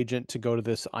undercover agent to go to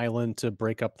this island to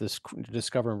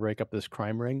discover and break up this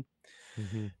crime ring.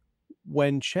 Mm-hmm.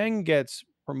 When Cheng gets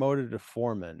promoted to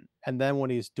foreman, and then when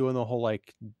he's doing the whole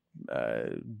like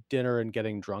dinner and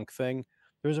getting drunk thing,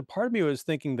 there's a part of me who was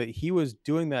thinking that he was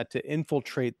doing that to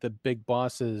infiltrate the big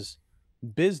boss's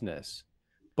business.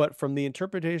 But from the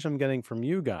interpretation I'm getting from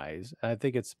you guys, I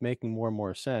think it's making more and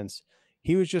more sense.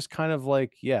 He was just kind of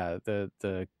like, yeah,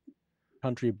 the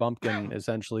country bumpkin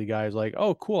essentially guys like,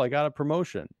 oh, cool, I got a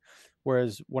promotion.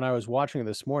 Whereas when I was watching it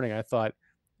this morning, I thought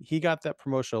he got that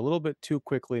promotion a little bit too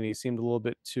quickly, and he seemed a little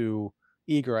bit too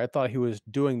eager. I thought he was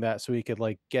doing that so he could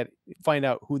like find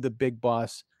out who the big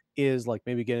boss is, like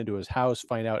maybe get into his house,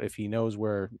 find out if he knows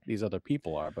where these other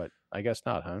people are. But I guess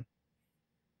not, huh?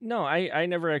 No, I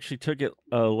never actually took it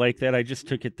like that. I just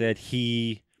took it that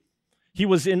he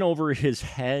was in over his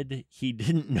head. He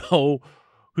didn't know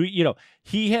who,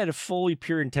 he had a fully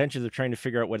pure intention of trying to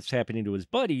figure out what's happening to his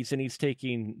buddies, and he's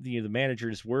taking the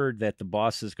manager's word that the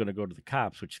boss is going to go to the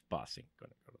cops, which the boss ain't going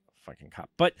to go to the fucking cop.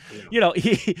 But Yeah.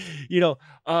 he, you know,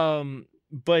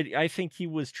 but I think he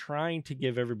was trying to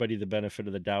give everybody the benefit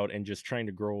of the doubt and just trying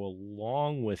to grow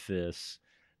along with this,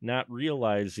 not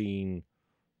realizing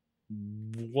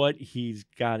what he's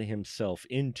got himself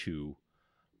into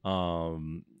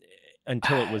um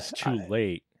until it was too I,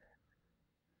 late.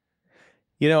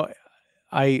 you know,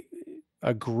 I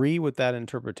agree with that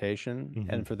interpretation, Mhm.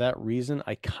 and for that reason,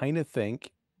 I kind of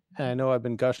think, and I know I've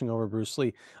been gushing over Bruce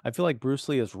Lee. I feel like Bruce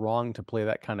Lee is wrong to play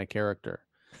that kind of character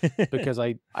because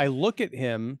I look at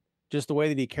him just the way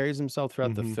that he carries himself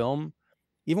throughout the Mhm. film,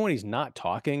 even when he's not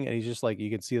talking and he's just like you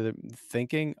can see the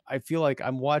thinking. I feel like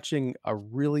I'm watching a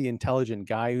really intelligent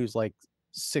guy who's like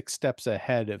 6 steps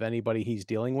ahead of anybody he's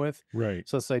dealing with. Right.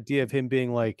 So this idea of him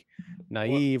being like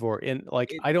Well, naive or in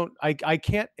like it I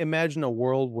can't imagine a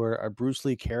world where a Bruce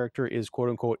Lee character is quote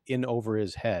unquote in over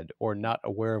his head or not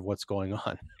aware of what's going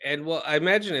on. and well, I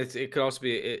imagine it could also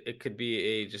be it could be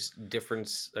a just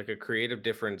difference, like a creative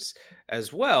difference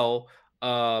as well.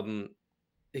 Um,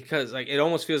 because like it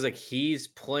almost feels like he's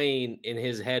playing in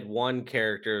his head one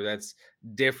character that's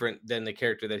different than the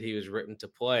character that he was written to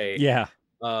play. Yeah.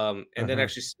 And then Uh-huh.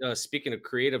 actually, speaking of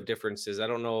creative differences, I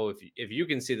don't know if you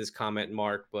can see this comment,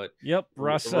 Mark, but Yep,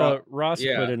 Ross put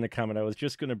Yeah, in the comment. I was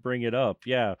just going to bring it up.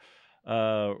 Yeah.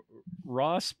 Uh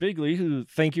Ross Bigley, who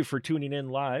thank you for tuning in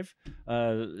live.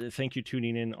 Thank you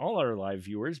tuning in all our live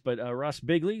viewers, but Ross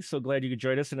Bigley, so glad you could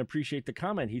join us and appreciate the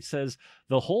comment. He says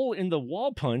the hole in the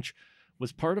wall punch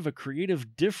was part of a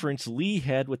creative difference Lee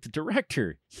had with the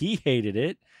director. He hated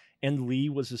it and Lee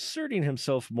was asserting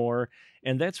himself more,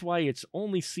 and that's why it's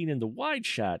only seen in the wide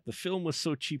shot. The film was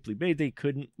so cheaply made they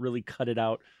couldn't really cut it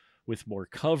out with more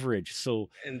coverage. So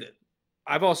and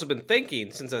I've also been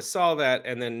thinking since I saw that,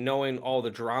 and then knowing all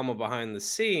the drama behind the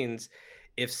scenes,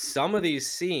 if some of these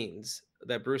scenes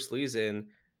that Bruce Lee's in,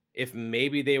 if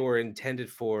maybe they were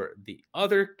intended for the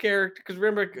other character, because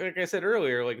remember, like I said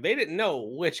earlier, like they didn't know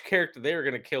which character they were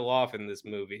going to kill off in this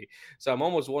movie. So I'm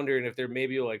almost wondering if they're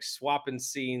maybe like swapping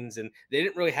scenes, and they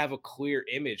didn't really have a clear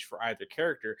image for either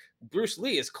character. Bruce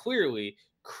Lee is clearly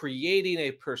creating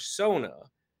a persona,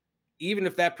 even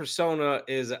if that persona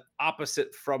is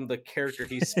opposite from the character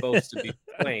he's supposed to be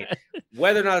playing.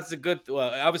 Whether or not it's a good,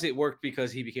 well, obviously it worked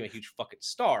because he became a huge fucking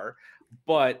star,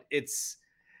 but it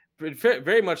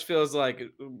very much feels like,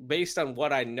 based on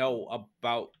what I know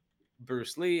about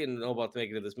Bruce Lee and know about the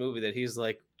making of this movie, that he's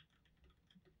like,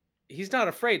 he's not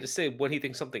afraid to say when he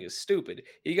thinks something is stupid.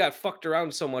 He got fucked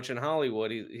around so much in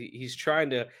Hollywood. He's trying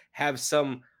to have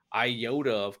some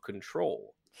iota of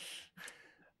control.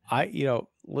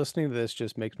 Listening to this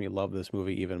just makes me love this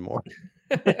movie even more.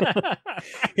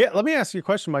 Yeah, let me ask you a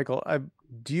question, Michael.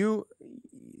 Do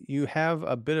you have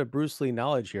a bit of Bruce Lee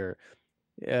knowledge here?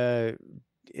 Uh,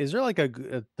 is there like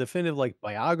a definitive like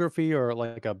biography or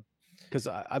like a because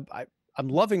I'm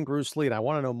loving Bruce Lee and I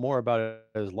want to know more about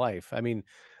his life. I mean,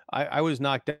 I was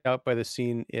knocked out by the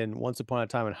scene in Once Upon a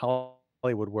Time in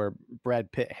Hollywood where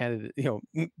Brad Pitt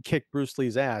kicked Bruce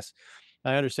Lee's ass.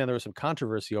 I understand there was some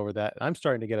controversy over that. I'm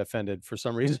starting to get offended for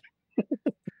some reason.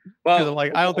 'Cause I'm Well,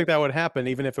 like, I don't think that would happen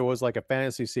even if it was like a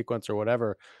fantasy sequence or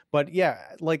whatever. But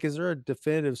yeah, like, is there a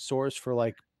definitive source for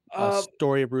like a uh,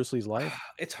 story of Bruce Lee's life?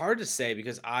 it's hard to say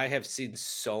because I have seen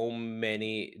so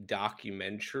many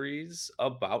documentaries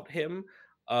about him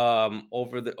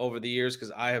over the years,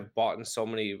 because I have bought in so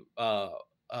many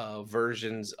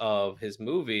versions of his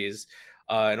movies,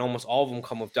 and almost all of them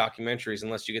come with documentaries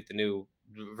unless you get the new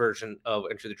version of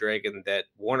Enter the Dragon that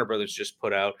Warner Brothers just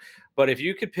put out. But if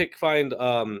you could find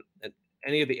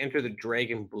any of the Enter the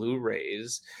Dragon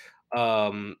Blu-rays,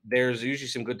 there's usually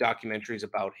some good documentaries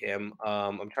about him.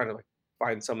 I'm trying to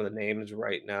find some of the names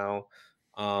right now.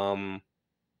 Um,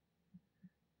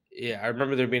 yeah, I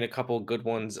remember there being a couple good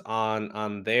ones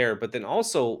on there, but then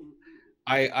also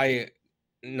I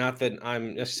not that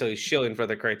I'm necessarily shilling for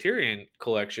the Criterion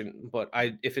collection, but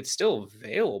I if it's still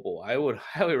available, I would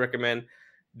highly recommend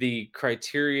the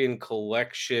Criterion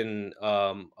collection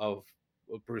of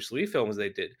Bruce Lee films they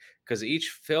did, because each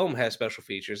film has special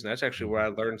features, and that's actually where I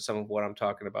Mhm. learned some of what I'm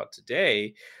talking about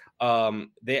today.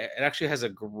 It actually has a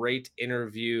great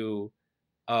interview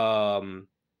um,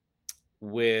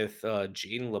 with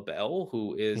Jean LaBelle,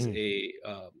 who is Mm. a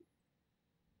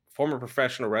former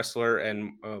professional wrestler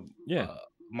and Yeah.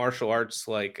 martial arts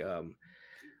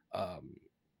um,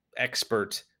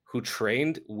 expert who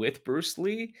trained with Bruce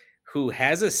Lee, who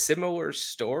has a similar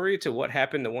story to what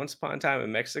happened to Once Upon a Time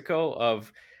in Mexico.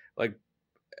 Of like,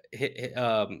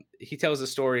 he tells a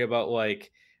story about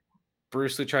like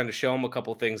Bruce Lee trying to show him a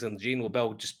couple things, and Gene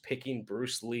LaBelle just picking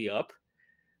Bruce Lee up,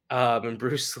 and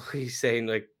Bruce Lee saying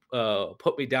like,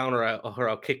 "Put me down, or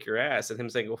I'll kick your ass," and him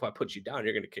saying, "Well, if I put you down,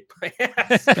 you're gonna kick my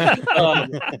ass."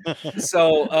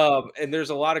 um, and there's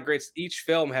a lot of greats. Each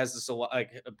film has this a lot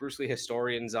like Bruce Lee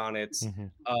historians on it.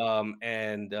 Hmm.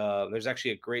 And there's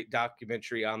actually a great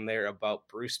documentary on there about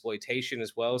Bruce exploitation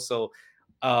as well. So,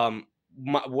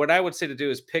 what I would say to do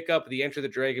is pick up the Enter the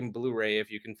Dragon Blu-ray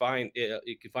if you can find it.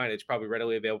 You can find it. It's probably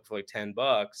readily available for like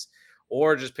 $10,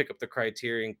 or just pick up the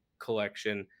Criterion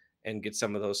collection and get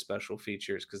some of those special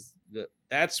features because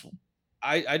that's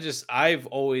I've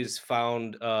always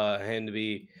found him to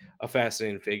be a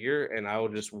fascinating figure, and I will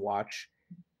just watch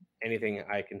anything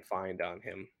I can find on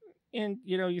him. And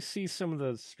you see some of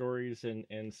the stories, and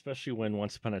especially when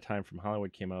Once Upon a Time from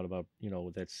Hollywood came out about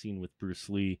that scene with Bruce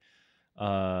Lee,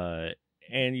 uh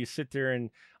and you sit there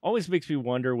and always makes me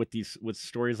wonder with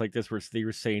stories like this where they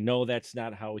were saying no, that's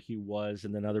not how he was,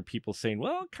 and then other people saying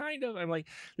well, kind of. I'm like,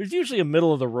 there's usually a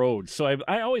middle of the road, so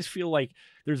I always feel like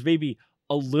there's maybe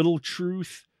a little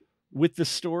truth with the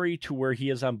story to where he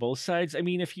is on both sides. I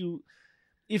mean, if you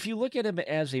look at him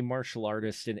as a martial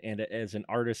artist and as an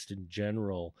artist in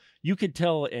general, you could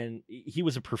tell, and he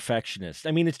was a perfectionist.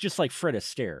 I mean, it's just like Fred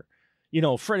Astaire.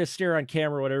 Fred Astaire on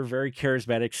camera, whatever, very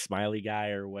charismatic, smiley guy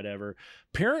or whatever.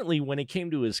 Apparently, when it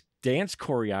came to his dance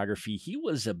choreography, he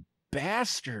was a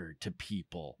bastard to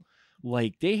people.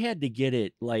 Like, they had to get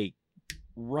it, like,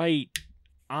 right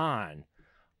on,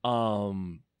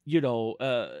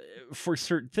 for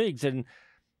certain things. And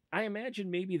I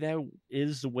imagine maybe that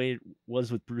is the way it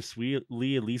was with Bruce Lee,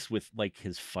 at least with like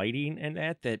his fighting and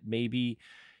that maybe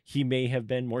he may have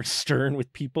been more stern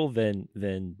with people than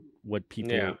what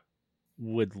Yeah. people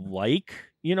would like,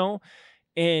 and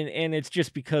it's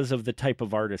just because of the type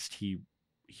of artist he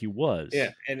was.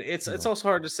 Yeah, and it's you it's know. also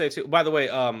hard to say too. By the way,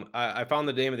 I found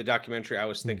the name of the documentary I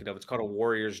was Mm, thinking of. It's called A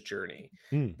Warrior's Journey.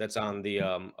 mm, That's on the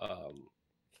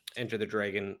Enter the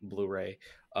Dragon Blu-ray.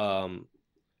 Um,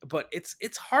 but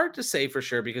it's hard to say for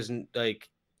sure because like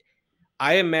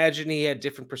I imagine he had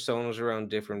different personas around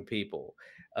different people.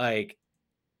 Like,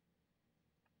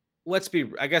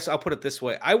 I guess I'll put it this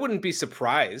way. I wouldn't be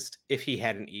surprised if he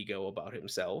had an ego about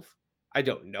himself. I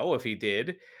don't know if he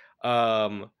did.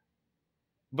 Um,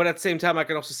 but at the same time, I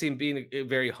can also see him being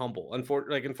very humble.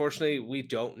 Unfortunately, we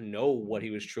don't know what he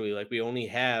was truly like. We only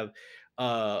have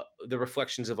the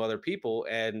reflections of other people,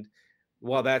 and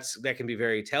while that can be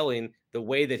very telling, the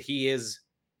way that he is,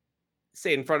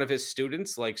 say, in front of his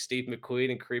students, like Steve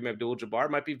McQueen and Kareem Abdul-Jabbar,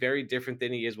 might be very different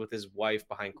than he is with his wife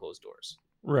behind closed doors.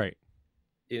 right.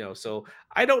 So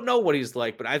I don't know what he's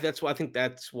like, but that's why I think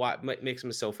that's what makes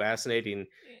him so fascinating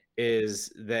is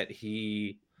that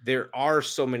there are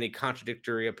so many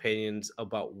contradictory opinions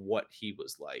about what he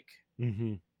was like.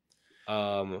 Hmm.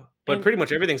 But And pretty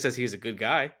much everything says he's a good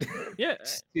guy. yeah,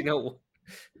 you know,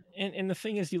 and the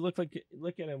thing is, you look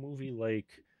at a movie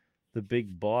like The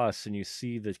Big Boss, and you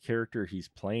see the character he's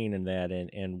playing in that,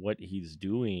 and what he's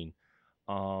doing,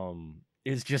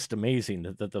 is just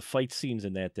amazing. The fight scenes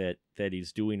in that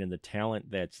he's doing, and the talent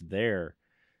that's there.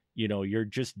 You're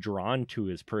just drawn to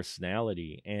his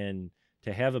personality, and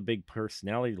to have a big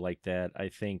personality like that, I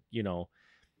think,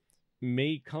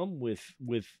 may come with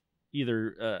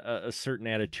either a certain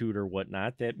attitude or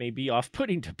whatnot that may be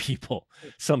off-putting to people,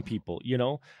 some people,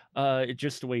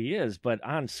 just the way he is. But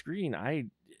on screen,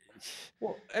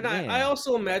 well, and I man,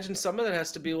 also imagine some of that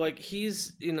has to be like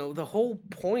he's, the whole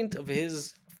point of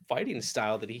his fighting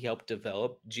style that he helped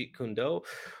develop, Jeet Kune Do,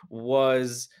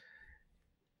 was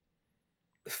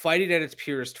fighting at its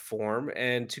purest form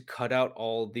and to cut out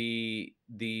all the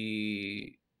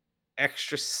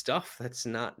extra stuff that's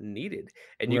not needed.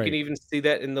 And you can right. even see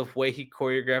that in the way he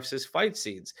choreographs his fight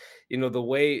scenes. The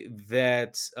way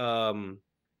that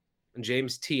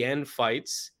James TN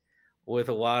fights with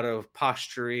a lot of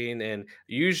posturing, and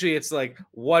usually it's like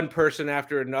one person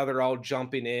after another all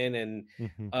jumping in, and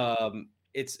Hmm.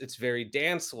 it's very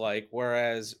dance like,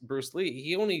 whereas Bruce Lee,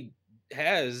 he only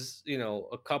has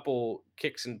a couple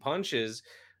kicks and punches,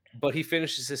 but he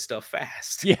finishes his stuff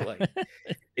fast. Yeah. Like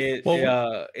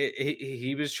Well,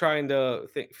 he was trying to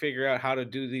figure out how to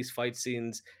do these fight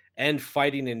scenes and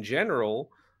fighting in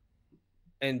general,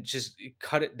 and just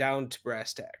cut it down to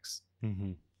brass tacks.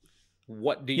 mhm.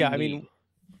 What do Yeah, you I need? mean,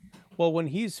 well, when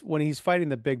he's fighting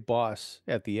the big boss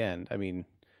at the end, I mean,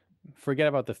 forget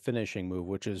about the finishing move,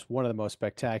 which is one of the most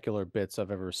spectacular bits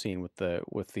I've ever seen with the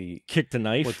Kick the with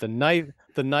knife. the knife.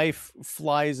 The knife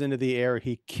flies into the air,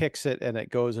 he kicks it, and it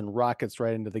goes and rockets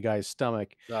right into the guy's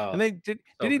stomach. And Oh, they did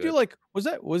so he do good. like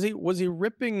was he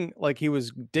ripping, like he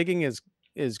was digging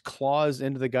his claws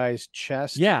into the guy's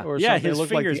chest Yeah, or yeah, something? It his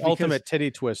looked like fingers the because ultimate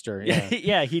titty twister. yeah, Yeah.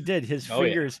 yeah, he did. Oh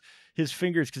yeah. His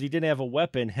fingers, because he didn't have a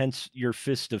weapon, hence your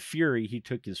fist of fury. He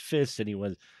took his fist and he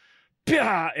was,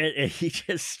 "Pah!" and he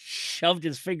just shoved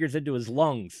his fingers into his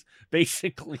lungs,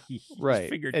 basically, his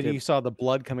Right, and you fingertips. saw the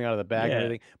blood coming out of the bag and Yeah.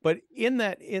 everything, but in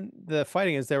the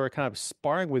fighting, as they were kind of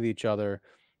sparring with each other,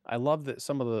 I love that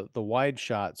some of the wide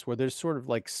shots where they're sort of,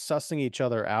 like, sussing each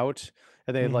other out,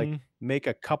 and they, like, Mhm. make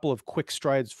a couple of quick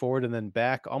strides forward and then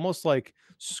back, almost like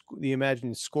you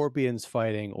imagine scorpions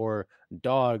fighting or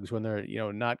dogs when they're,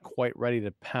 not quite ready to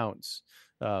pounce,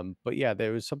 but yeah,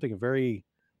 there was something very,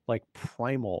 like,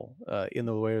 primal, in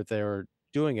the way that they were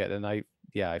doing it, and I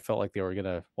felt like they were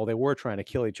gonna well, they were trying to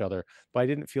kill each other, but I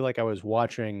didn't feel like I was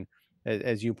watching,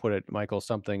 as you put it, Michael,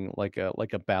 something like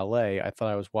a ballet. I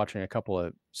thought I was watching a couple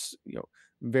of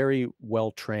very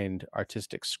well trained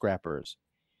artistic scrappers.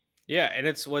 Yeah, and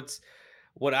it's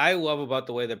what I love about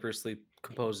the way that Bruce Lee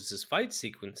composes his fight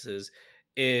sequences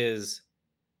is,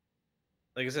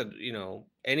 like I said,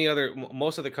 any other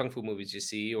most of the kung fu movies you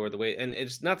see, or the way, and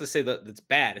it's not to say that it's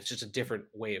bad, it's just a different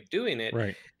way of doing it.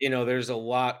 Right. There's a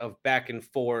lot of back and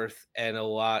forth and a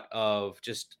lot of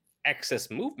just excess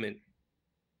movement,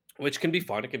 which can be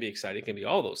fun, it can be exciting, it can be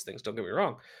all those things, don't get me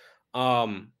wrong.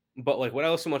 But like what I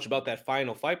love so much about that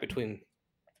final fight between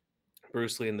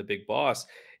Bruce Lee and the Big Boss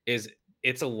is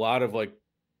it's a lot of like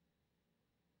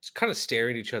just kind of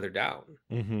staring each other down.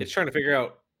 Mhm. It's trying to figure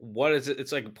out what is it.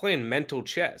 It's like playing mental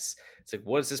chess. It's like,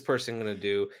 what is this person going to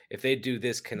do? If they do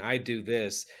this, can I do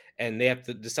this? And they have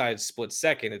to decide split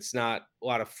second. It's not a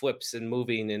lot of flips and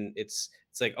moving, and it's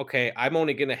like, okay, I'm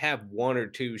only going to have one or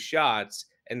two shots,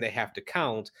 and they have to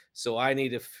count. So I need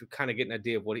to kind of get an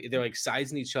idea of they're like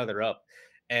sizing each other up,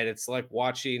 and it's like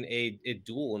watching a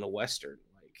duel in a western.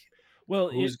 Like, Well,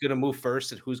 who's going to move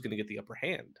first and who's going to get the upper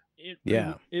hand?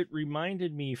 Yeah. it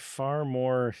reminded me far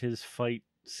more his fight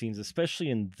scenes, especially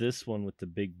in this one with the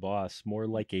Big Boss, more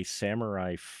like a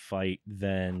samurai fight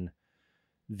than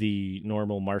the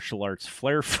normal martial arts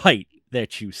flair fight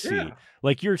that you see. Yeah.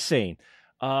 Like you're saying,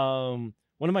 one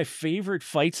of my favorite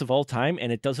fights of all time,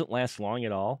 and it doesn't last long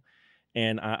at all,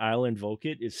 and I'll invoke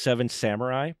it, is Seven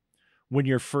Samurai. When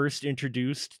you're first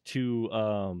introduced to,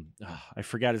 I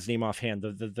forgot his name offhand,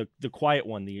 the quiet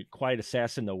one, the quiet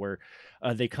assassin, though, where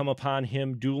they come upon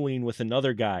him dueling with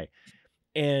another guy,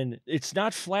 and it's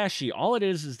not flashy. All it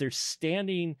is they're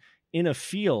standing in a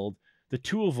field, the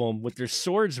two of them with their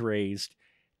swords raised,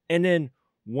 and then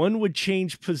one would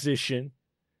change position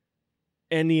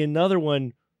and the another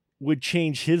one would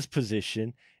change his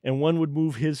position and one would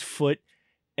move his foot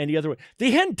and the other one.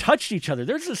 They hadn't touched each other.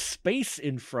 There's a space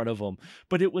in front of them,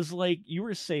 but it was like you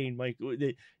were saying, Mike,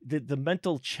 the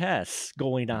mental chess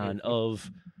going on Mhm.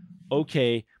 of,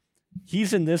 okay,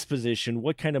 he's in this position.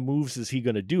 What kind of moves is he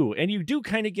going to do? And you do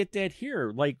kind of get that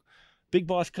here. Like Big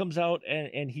Boss comes out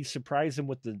and he surprised him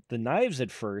with the knives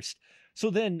at first. So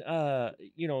then,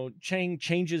 Chang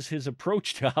changes his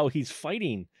approach to how he's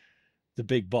fighting the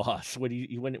Big Boss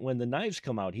when when the knives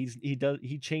come out.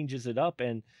 He changes it up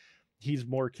and he's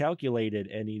more calculated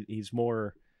and he's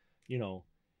more, you know.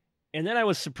 And then I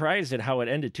was surprised at how it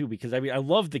ended too, because I mean I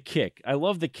love the kick. I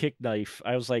love the kick knife.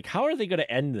 I was like, how are they going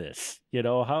to end this?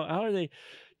 How are they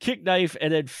kick knife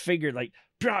and then figured like,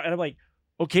 "Brah," and I'm like,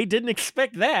 okay, didn't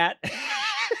expect that.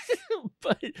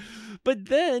 but but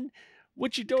then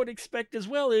what you don't expect as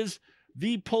well is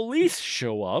the police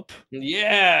show up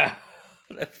Yeah.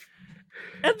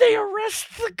 and they arrest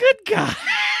the good guy.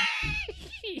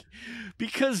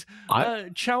 Because I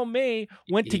Chow Mei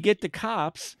went to He- get the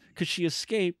cops because she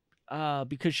escaped,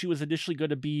 because she was initially going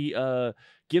to be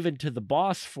given to the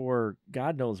boss for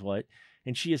God knows what,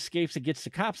 and she escapes and gets the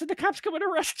cops, and the cops come and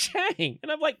arrest Chang,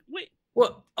 and I'm like, wait.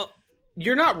 Well,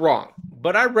 you're not wrong,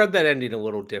 but I read that ending a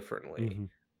little differently. Mhm.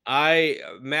 I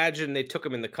imagine they took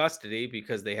him into custody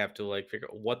because they have to like figure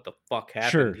out what the fuck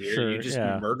happened Sure, here. You sure, just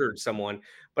yeah, murdered someone.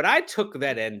 But I took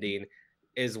that ending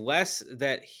as less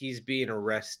that he's being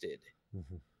arrested,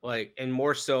 Mhm. like, and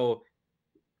more so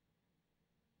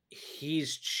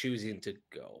he's choosing to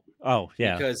go Oh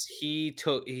yeah, because he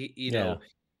took he you yeah, know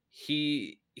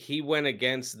he went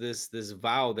against this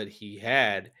vow that he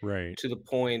had, right, to the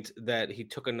point that he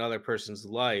took another person's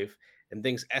life, and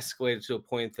things escalated to a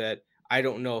point that I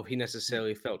don't know if he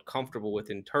necessarily felt comfortable with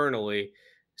internally.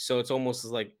 So it's almost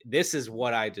like, this is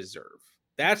what I deserve.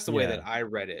 That's the way yeah. that I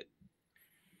read it.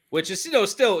 which is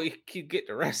still you keep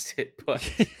getting arrested, but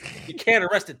you can't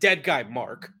arrest a dead guy,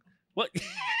 Mark. What?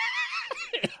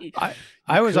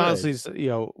 I was honestly,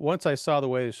 once I saw the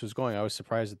way this was going, I was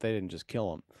surprised that they didn't just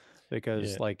kill him,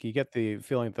 because like you get the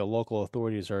feeling that the local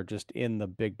authorities are just in the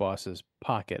big boss's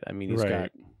pocket. I mean, he's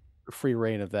got free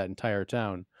reign of that entire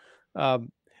town. I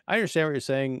understand what you're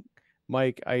saying,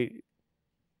 Mike. I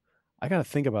got to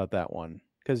think about that one,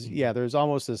 because there's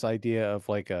almost this idea of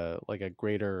like a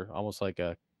greater, almost like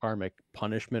a karmic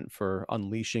punishment for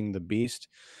unleashing the beast.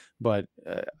 But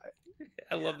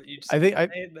I love that you just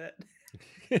saying that.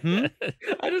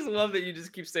 I just love that you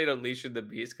just keep saying unleashing the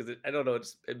beast, because I don't know,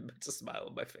 it's a smile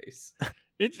on my face.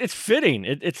 It's fitting.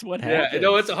 It's what happens. Yeah,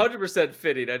 no, it's 100%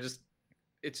 fitting.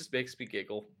 It just makes me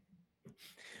giggle.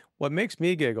 What makes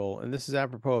me giggle, and this is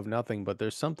apropos of nothing, but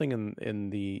there's something in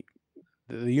the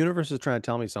universe is trying to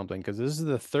tell me something, because this is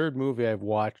the third movie I've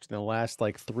watched in the last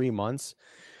like 3 months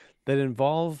that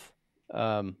involve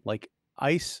like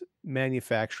ice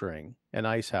manufacturing and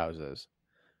ice houses.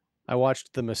 I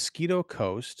watched The Mosquito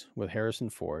Coast with Harrison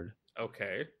Ford.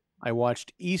 Okay. I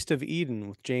watched East of Eden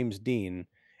with James Dean,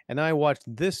 and I watched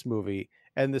this movie.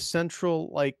 And the central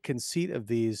like conceit of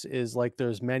these is like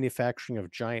there's manufacturing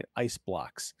of giant ice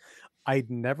blocks. I'd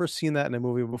never seen that in a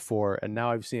movie before, and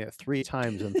now I've seen it 3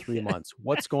 times in 3 months.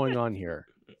 What's going on here?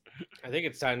 I think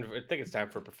it's time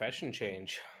for a profession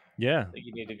change. Yeah. I think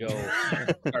you need to go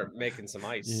start making some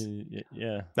ice.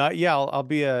 Yeah. I'll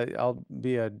be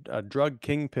a drug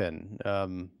kingpin.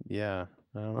 Yeah.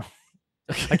 I don't know.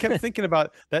 I kept thinking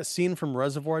about that scene from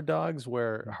Reservoir Dogs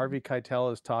where Harvey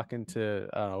Keitel is talking to,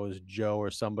 it was Joe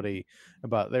or somebody,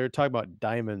 they were talking about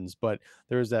diamonds, but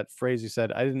there was that phrase he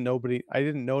said, I didn't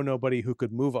know nobody who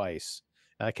could move ice.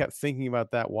 And I kept thinking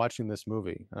about that watching this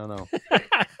movie. I don't know.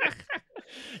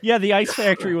 Yeah, the ice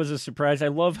factory was a surprise. I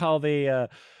love how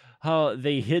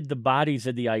they hid the bodies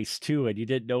in the ice too, and you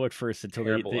didn't know at first until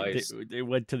they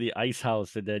went to the ice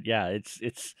house, and then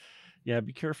it's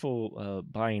be careful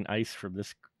buying ice from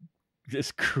this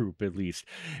group at least.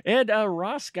 And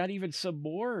Ross got even some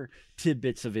more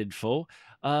tidbits of info.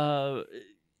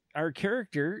 Our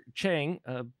character Chang,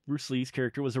 Bruce Lee's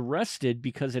character, was arrested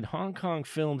because in Hong Kong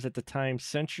films at the time,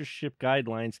 censorship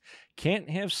guidelines can't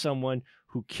have someone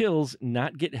who kills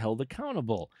not get held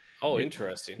accountable. Oh,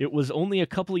 interesting. It was only a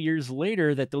couple of years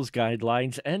later that those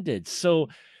guidelines ended. So,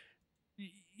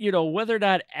 whether or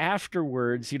not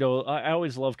afterwards, I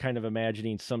always love kind of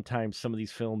imagining sometimes some of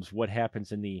these films, what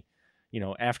happens in the,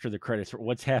 after the credits, or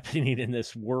what's happening in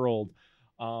this world.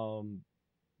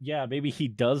 Maybe he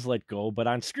does let go, but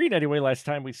on screen anyway, last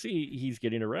time we see, he's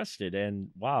getting arrested, and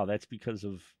wow, that's because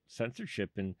of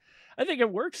censorship. And I think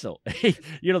it works though.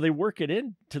 They work it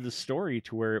into the story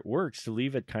to where it works, to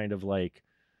leave it kind of like,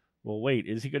 well, wait,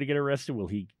 is he going to get arrested? Will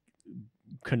he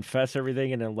confess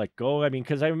everything and then let go? I mean,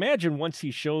 because I imagine once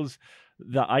he shows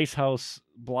the ice house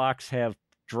blocks have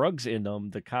drugs in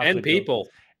them, the cops and people,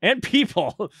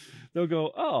 they'll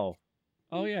go, oh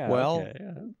yeah. Well, okay,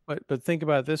 yeah. But think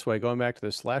about it this way, going back to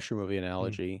the slasher movie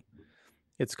analogy,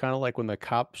 it's kind of like when the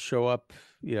cops show up,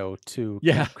 to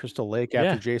Crystal Lake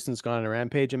after Jason's gone on a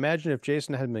rampage. Imagine if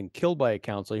Jason hadn't been killed by a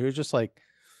counselor. He was just like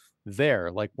there,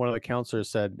 like one of the counselors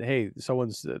said, hey,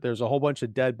 there's a whole bunch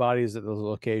of dead bodies at the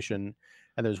location,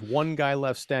 and there's one guy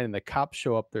left standing. The cops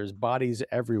show up, there's bodies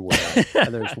everywhere,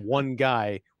 and there's one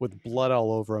guy with blood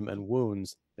all over him and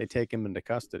wounds. They take him into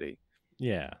custody.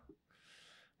 Yeah.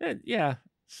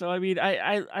 So I mean,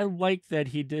 I like that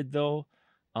he did though.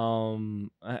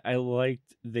 I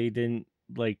liked they didn't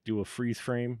like do a freeze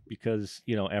frame, because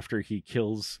after he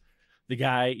kills the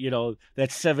guy, that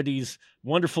 70s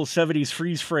wonderful 70s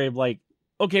freeze frame, like,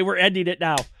 okay, we're ending it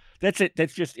now. That's it.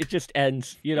 It just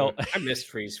ends. I miss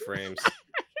freeze frames.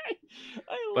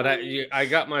 But I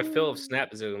got my fill of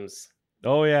snap zooms.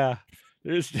 Oh yeah.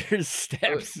 There's snap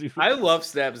zooms. I love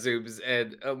snap zooms,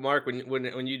 and Mark,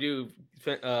 when you do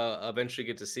eventually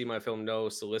get to see my film No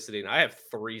Soliciting, I have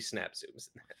 3 snap zooms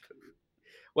in that movie.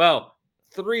 Well,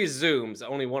 3 zooms.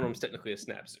 Only one of them's technically a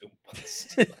snap zoom.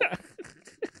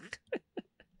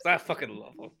 I fucking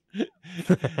love them.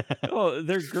 Oh,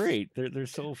 they're great. They're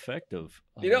so effective.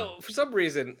 For some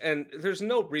reason, and there's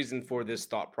no reason for this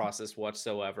thought process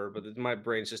whatsoever, but my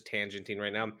brain's just tangenting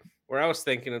right now. Where I was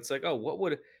thinking, it's like, oh, what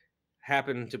would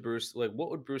happen to Bruce? Like,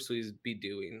 what would Bruce Lee be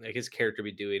doing? Like, his character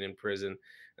be doing in prison? And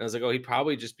I was like, oh, he'd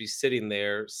probably just be sitting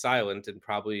there silent and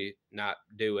probably not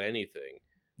do anything.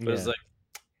 But it's like,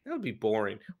 that would be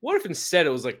boring. What if instead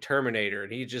it was like Terminator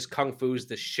and he just kung fu's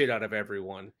the shit out of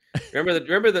everyone?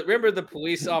 Remember the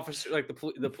police officer, like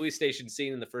the police station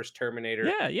scene in the first Terminator?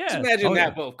 Yeah. Just imagine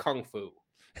that, but with kung fu.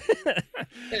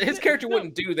 His character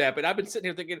wouldn't do that, but I've been sitting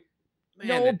here thinking,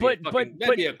 Man, No,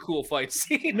 that'd be a cool fight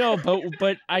scene. no,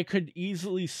 but I could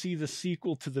easily see the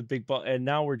sequel to the Big Ball. And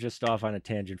now we're just off on a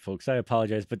tangent, folks. I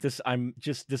apologize, but this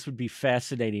would be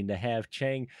fascinating to have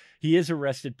Chang. He is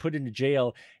arrested, put into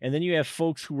jail, and then you have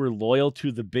folks who were loyal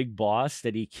to the big boss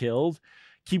that he killed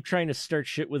keep trying to start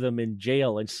shit with him in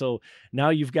jail. And so now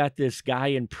you've got this guy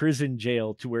in prison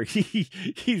jail to where he's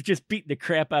just beating the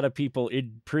crap out of people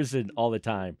in prison all the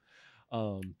time.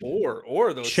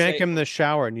 Or those Shank him in the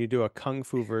shower, and you do a kung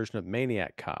fu version of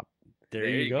Maniac Cop. There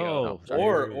you go.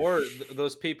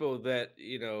 Those people that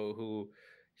who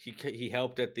he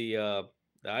helped at the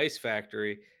ice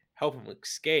factory help him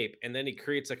escape, and then he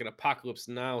creates like an Apocalypse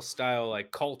Now style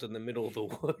like cult in the middle of the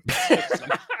woods.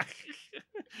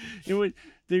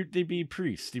 They'd be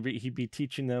priests. He'd be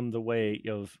teaching them the way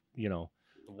of the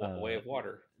way of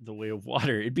water. The way of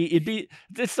water. It'd be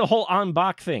that's the whole En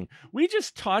Bak thing. We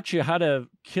just taught you how to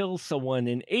kill someone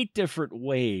in 8 different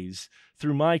ways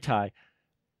through Mai Tai.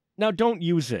 Now don't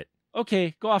use it.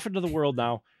 Okay, go off into the world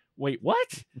now. Wait,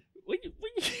 what? We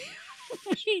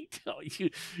tell you.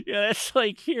 Yeah, that's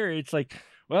like here. It's like,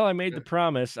 well, I made the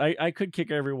promise. I could kick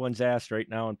everyone's ass right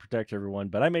now and protect everyone,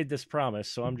 but I made this promise,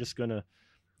 so I'm just gonna,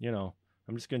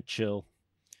 I'm just gonna chill.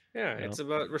 Yeah, it's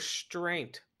about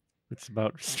restraint. It's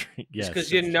about restraint. Yes, just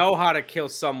because you know how to kill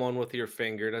someone with your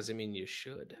finger doesn't mean you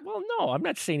should. Well, no, I'm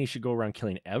not saying he should go around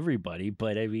killing everybody,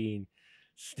 but I mean,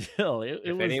 still,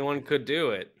 anyone could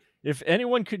do it. If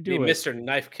anyone could do it, Mr.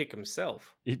 Knife Kick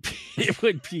himself.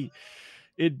 It'd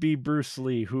be Bruce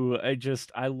Lee, who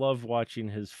I love watching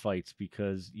his fights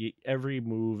because every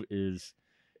move is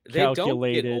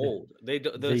calculated. They don't get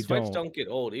old. Those fights don't get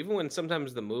old, even when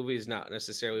sometimes the movie's not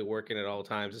necessarily working at all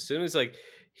times. As soon as like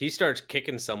he starts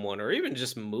kicking someone, or even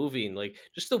just moving, like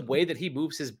just the way that he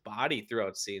moves his body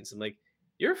throughout scenes, I'm like,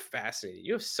 you're fascinating.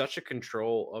 You have such a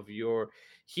control of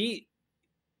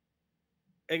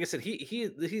like I said,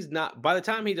 he's not. By the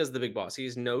time he does the Big Boss,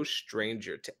 he's no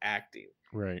stranger to acting.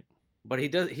 Right. But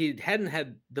he hadn't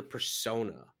had the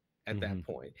persona at that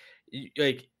point.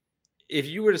 Like, if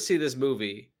you were to see this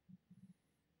movie,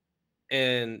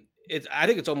 and I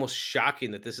think it's almost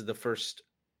shocking that this is the first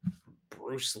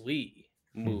Bruce Lee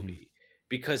movie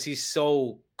because he's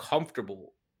so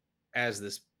comfortable as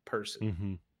this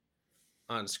person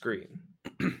on screen.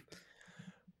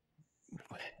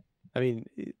 I mean,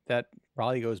 that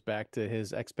probably goes back to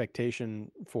his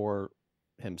expectation for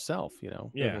himself,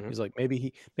 Yeah. He's like, maybe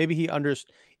he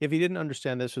if he didn't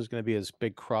understand this was going to be his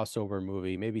big crossover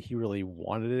movie, maybe he really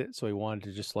wanted it, so he wanted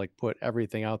to just like put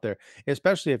everything out there,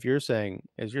 especially if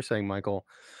as you're saying, Michael,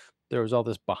 there was all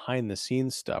this behind the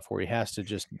scenes stuff where he has to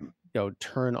just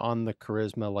turn on the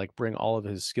charisma, like bring all of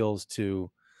his skills to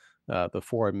the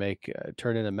fore and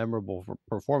turn in a memorable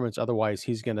performance. Otherwise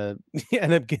he's gonna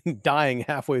end up dying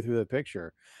halfway through the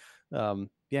picture. And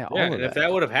if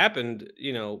that would have happened,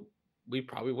 we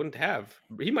probably wouldn't have.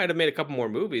 He might have made a couple more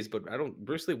movies, but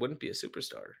Bruce Lee wouldn't be a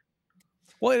superstar.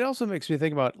 Well, it also makes me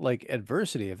think about like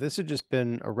adversity. If this had just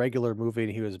been a regular movie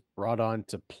and he was brought on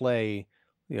to play,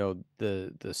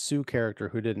 the Sue character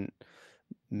who didn't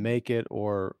make it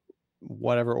or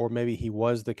whatever, or maybe he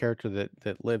was the character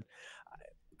that lived.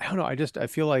 I don't know. I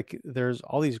feel like there's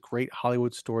all these great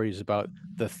Hollywood stories about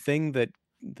the thing that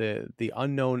the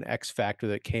unknown X factor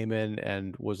that came in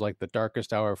and was like the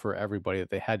darkest hour for everybody that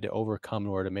they had to overcome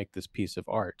in order to make this piece of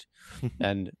art.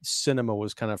 And cinema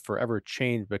was kind of forever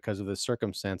changed because of this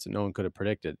circumstance that no one could have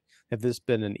predicted. If this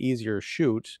been an easier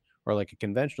shoot or like a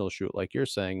conventional shoot, like you're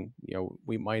saying,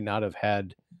 we might not have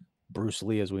had Bruce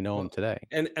Lee as we know him today.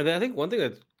 And I think one thing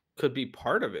that could be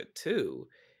part of it too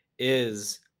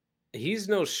is he's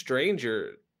no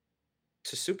stranger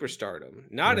to superstardom,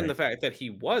 not in the fact that he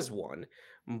was one,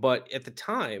 but at the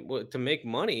time to make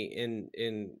money in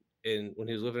when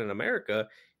he was living in America,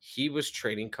 he was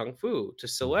training kung fu to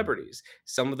celebrities.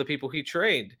 Some of the people he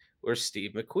trained were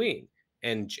Steve McQueen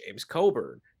and James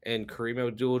Coburn and Kareem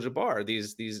Abdul-Jabbar,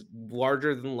 these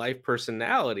larger than life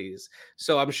personalities.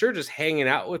 So I'm sure just hanging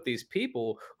out with these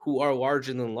people who are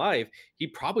larger than life, he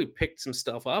probably picked some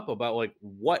stuff up about like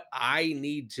what I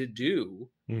need to do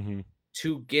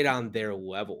to get on their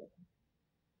level.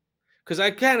 Because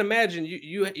I can't imagine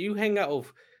you hang out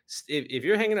with, if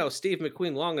you're hanging out with Steve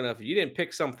McQueen long enough, if you didn't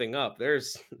pick something up,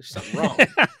 there's something wrong.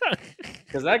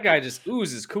 Because that guy just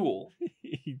oozes cool.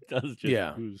 He does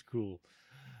just ooze cool.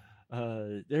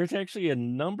 There's actually a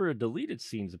number of deleted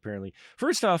scenes apparently.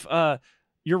 First off,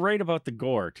 you're right about the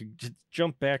gore. To just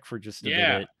jump back for just a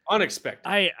minute.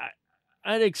 Unexpected.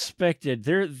 Unexpected.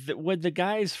 When the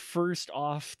guys first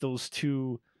off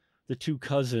the two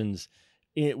cousins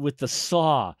with the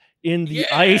saw in the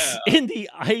ice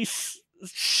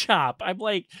shop. I'm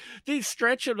like, they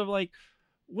stretch it. I'm like,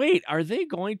 wait, are they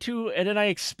going to? And then I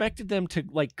expected them to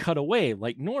like cut away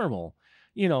like normal,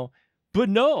 you know, but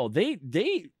no, they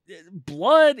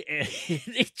blood and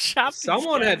they chop these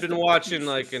Someone had guys been to watching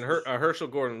like pieces. a Herschel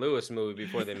Gordon Lewis movie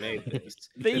before they made this.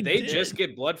 They Did they just did.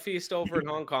 get Blood Feast over in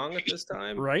Hong Kong at this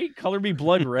time? Right? Color Me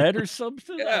Blood Red or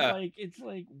something. I'm Yeah. like, it's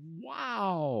like,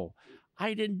 wow.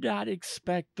 I did not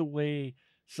expect the way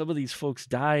some of these folks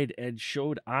died and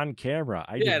showed on camera.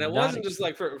 I Yeah, did and it not wasn't just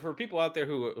expect. like for people out there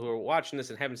who are watching this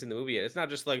and haven't seen the movie yet. It's not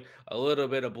just like a little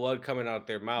bit of blood coming out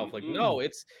their mouth. Like, no, Mm-mm.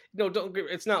 it's no, don't.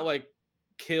 It's not like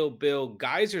Kill Bill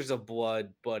geysers of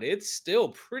blood, but it's still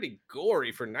pretty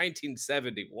gory for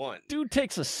 1971. Dude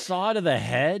takes a saw to the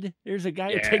head. There's a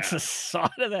guy who takes Yeah, a saw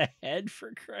to the head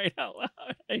for crying out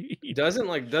loud. I mean, doesn't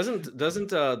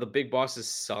the big boss's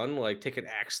son like take an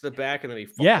axe to the back and then he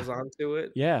yeah, falls onto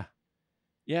it? yeah,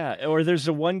 yeah. Or there's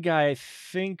the one guy. I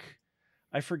think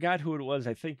I forgot who it was.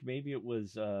 I think maybe it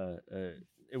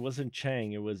wasn't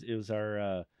Chang. It was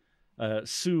our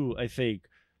Sue, I think,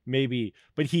 maybe.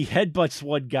 But he headbutts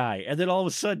one guy, and then all of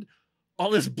a sudden,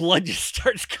 all this blood just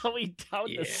starts coming down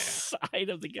the Yeah, side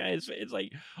of the guy's face. It's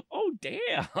like, oh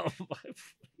damn.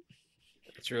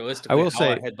 it's I realistically will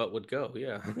how a say, headbutt would go.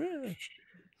 Yeah. Yeah.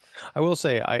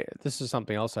 I this is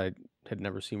something else I had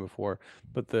never seen before,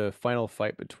 but the final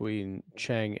fight between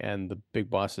Chang and the big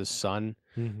boss's son,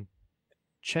 Mhm.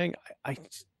 Chang, I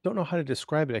don't know how to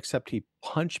describe it except he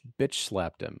punch bitch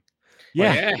slapped him. Yeah.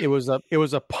 Like Yeah, it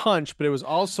was a punch, but it was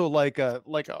also like a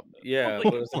yeah, Like,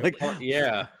 but it was like a like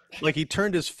yeah. like he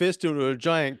turned his fist into a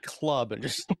giant club and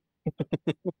just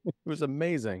it was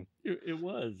amazing. it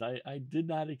was. I did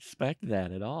not expect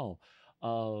that at all.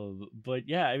 But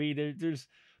yeah, I mean,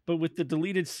 but with the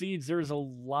deleted scenes, there's a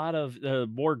lot of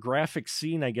more graphic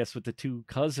scene, I guess, with the two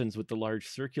cousins with the large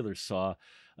circular saw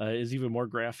is even more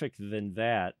graphic than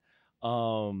that.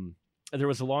 There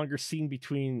was a longer scene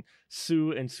between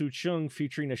Sue and Sue Chung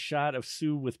featuring a shot of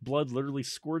Sue with blood literally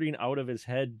squirting out of his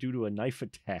head due to a knife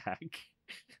attack.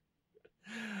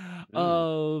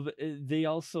 Mm. They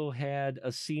also had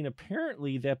a scene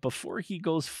apparently that before he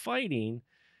goes fighting,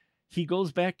 he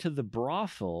goes back to the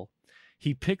brothel.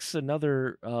 He picks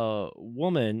another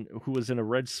woman who was in a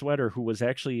red sweater who was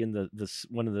actually in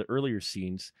one of the earlier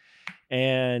scenes,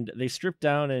 and they strip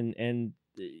down and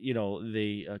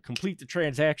they complete the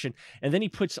transaction, and then he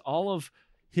puts all of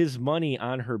his money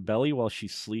on her belly while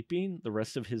she's sleeping, the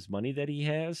rest of his money that he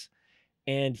has,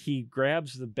 and he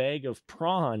grabs the bag of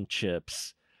prawn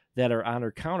chips that are on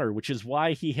her counter, which is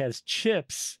why he has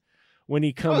chips when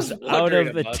he I was comes out wondering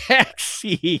of the about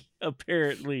taxi.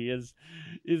 Apparently, is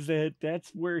that's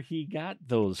where he got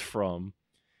those from.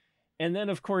 And then,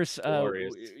 of course,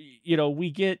 glorious.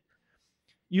 we get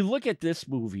you look at this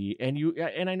movie,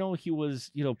 and I know he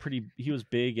was he was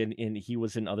big and he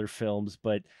was in other films,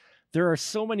 but there are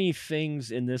so many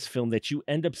things in this film that you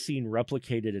end up seeing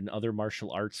replicated in other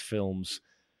martial arts films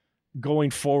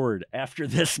going forward after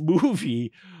this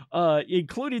movie,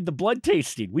 including the blood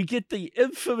tasting. We get the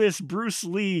infamous Bruce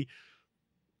Lee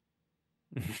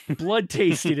blood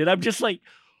tasting, and I'm just like,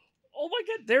 oh my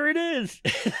god, there it is.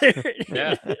 There it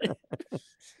Yeah. is.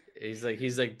 He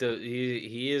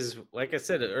is like like I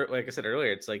said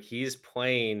earlier, it's like he's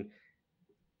playing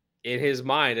in his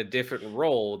mind a different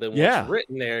role than what's Yeah,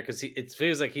 written there because it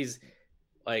feels like he's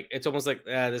like it's almost like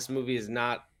this movie is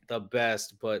not the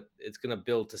best, but it's gonna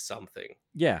build to something.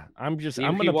 yeah. I'm He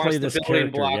gonna play wants the this building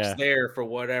character. blocks Yeah, there for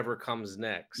whatever comes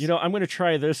next. I'm gonna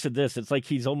try this and this. It's like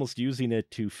he's almost using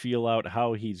it to feel out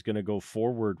how he's gonna go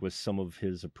forward with some of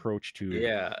his approach to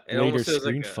Yeah, it later almost feels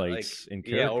screen fights and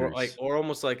yeah, characters. or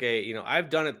almost like I've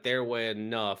done it their way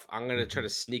enough. I'm gonna try Mhm. to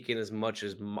sneak in as much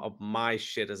as of my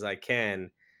shit as I can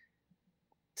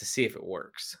to see if it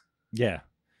works. Yeah.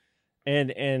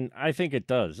 And I think it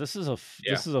does. Yeah.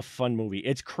 This is a fun movie.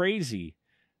 It's crazy.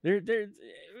 I mean,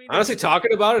 Honestly,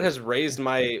 talking about it has raised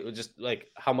my just like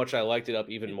how much I liked it up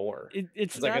even more. it's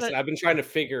Because like I not said, I've been trying to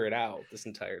figure it out this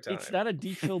entire it's time. not a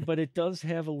deep film, but it does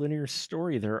have a linear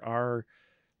story. There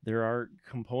are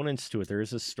components to it. There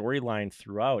is a storyline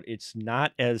throughout. It's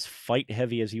not as fight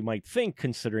heavy as you might think,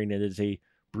 considering it is a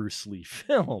Bruce Lee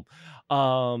film.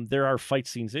 There are fight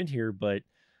scenes in here, but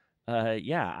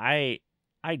yeah,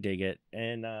 I dig it.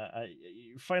 And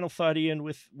final thought, Ian,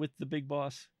 with the big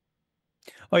boss.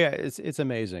 Oh yeah, it's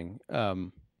amazing.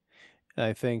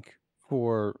 I think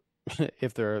for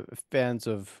if there are fans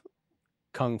of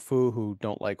kung fu who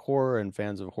don't like horror and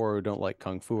fans of horror who don't like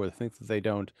kung fu or think that they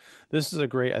don't. This is a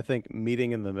great, I think,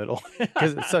 meeting in the middle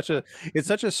because it's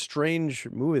such a strange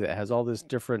movie that has all this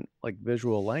different like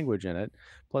visual language in it.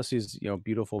 Plus these,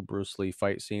 beautiful Bruce Lee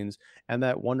fight scenes and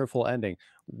that wonderful ending.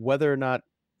 Whether or not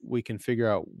we can figure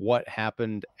out what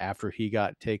happened after he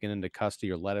got taken into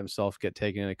custody or let himself get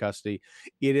taken into custody,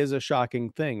 it is a shocking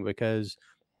thing because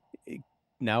i-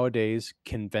 nowadays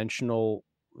conventional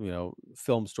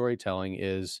film storytelling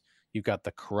is you've got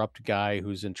the corrupt guy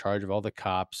who's in charge of all the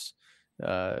cops,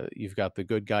 you've got the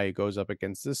good guy who goes up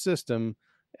against the system,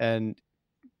 and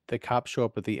the cops show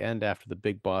up at the end after the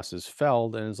big boss is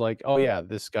felled and is like, oh yeah,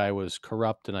 this guy was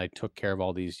corrupt and I took care of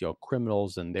all these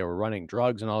criminals and they were running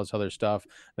drugs and all this other stuff.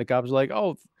 The cops are like,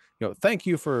 oh, thank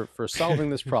you for solving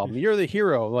this problem, you're the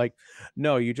hero. Like,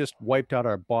 no, you just wiped out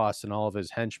our boss and all of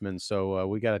his henchmen, so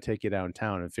we got to take you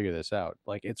downtown and figure this out.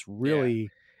 Like, it's Yeah. really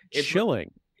It's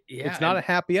chilling. yeah, It's not a and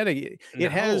happy ending.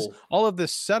 It has no. all of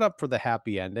this setup for the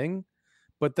happy ending,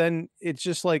 but then it's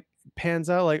just like pans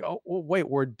out like, oh wait,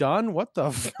 we're done, what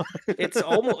the It's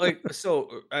almost like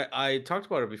so I talked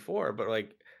about it before, but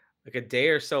like a day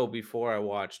or so before I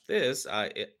watched this,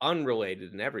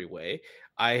 unrelated in every way,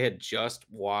 I had just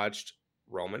watched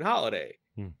Roman Holiday.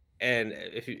 Hmm. And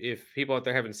if people out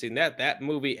there haven't seen that, that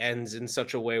movie ends in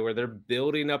such a way where they're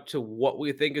building up to what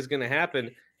we think is going to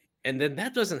happen, and then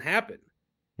that doesn't happen.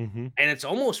 Mhm. And it's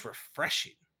almost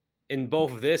refreshing in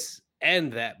both this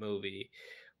and that movie,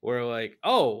 where like,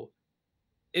 oh,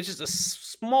 it's just a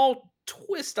small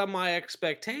twist on my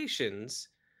expectations,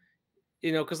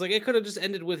 because like it could have just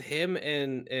ended with him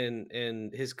and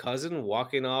his cousin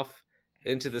walking off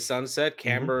into the sunset, Mhm.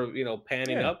 camera,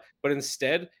 panning Yeah. up, but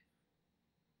instead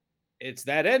it's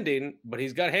that ending, but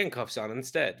he's got handcuffs on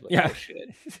instead. Like, Yeah. oh shit.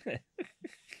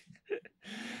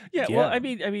 Yeah, well, Yeah.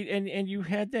 and you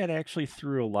had that actually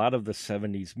through a lot of the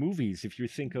 '70s movies. If you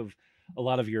think of a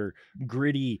lot of your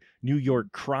gritty New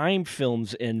York crime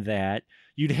films in that,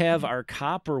 you'd have our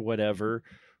cop or whatever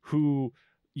who,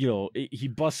 he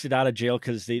busted out of jail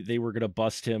because they were going to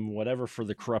bust him, whatever, for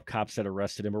the corrupt cops that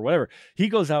arrested him or whatever. He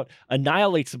goes out,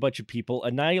 annihilates a bunch of people,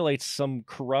 annihilates some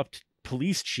corrupt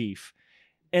police chief,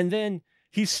 and then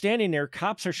he's standing there,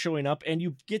 cops are showing up, and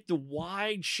you get the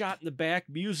wide shot in the back,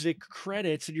 music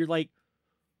credits, and you're like,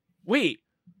 wait,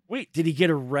 did he get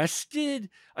arrested?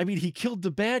 I mean, he killed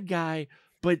the bad guy,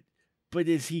 but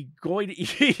is he going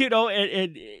to,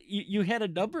 and you had a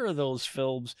number of those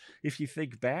films, if you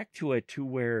think back to it, to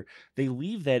where they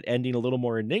leave that ending a little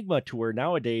more enigma, to where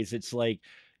nowadays it's like,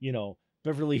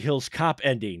 Beverly Hills Cop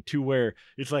ending, to where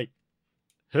it's like,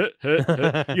 huh, huh,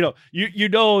 huh.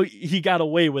 He got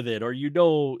away with it, or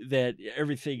that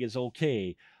everything is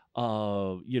okay.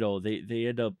 They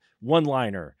end up one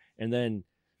liner, and then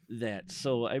that.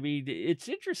 So I mean, it's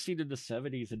interesting in the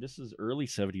 '70s, and this is early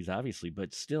 '70s, obviously,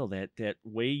 but still, that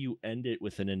way you end it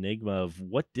with an enigma of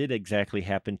what did exactly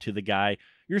happen to the guy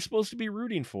you're supposed to be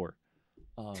rooting for.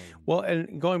 Um, Well,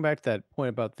 and going back to that point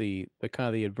about the kind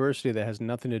of the adversity that has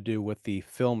nothing to do with the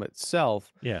film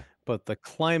itself, yeah. but the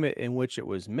climate in which it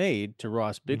was made, to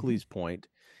Ross Hmm. Bigley's point,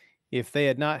 if they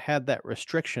had not had that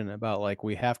restriction about like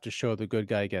we have to show the good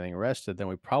guy getting arrested, then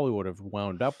we probably would have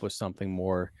wound up with something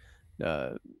more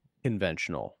uh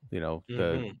conventional, Hmm.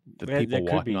 the That people could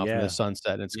be, walking off in the yeah.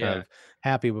 sunset and it's kind Yeah. of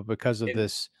happy, but because of And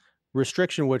this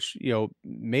restriction, which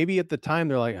maybe at the time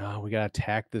they're like, oh, we gotta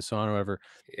tack this on or whatever.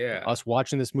 yeah. Us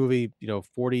watching this movie,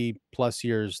 40 plus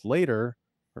years later,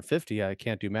 or 50, I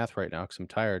can't do math right now because I'm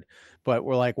tired, but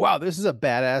we're like, wow, this is a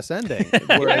badass ending.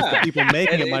 Whereas the Yeah. people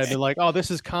making And it might have it's been like, oh,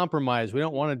 this is compromise. We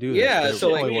don't want to do this, but yeah, it so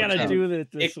like totally We works gotta out. do it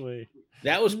it this way.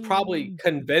 that was probably Mm.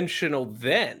 conventional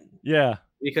then Yeah.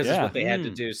 because it's Yeah. what they had to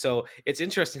Mm. do. So it's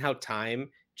interesting how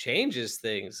time changes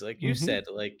things. Like you Hmm. said,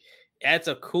 like it's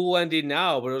a cool ending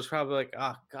now, but it was probably like,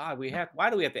 oh God, why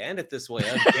do we have to end it this way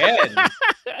again?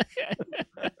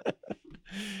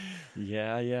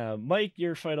 Yeah, yeah. Mike,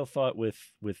 your final thought with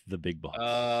the big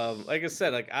boss. Like I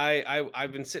said, like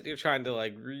I've been sitting here trying to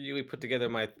like really put together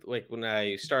my like when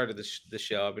I started the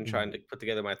show, I've been Mhm. trying to put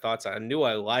together my thoughts. I knew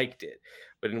I liked it,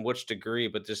 but in which degree?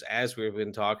 But just as we've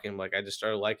been talking, like I just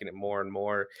started liking it more and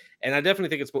more. And I definitely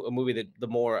think it's a movie that the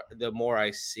more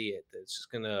I see it, it's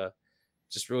just gonna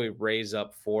just really raise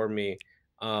up for me.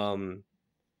 Um,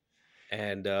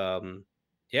 and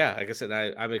yeah, like I said,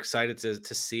 I'm excited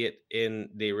to see it in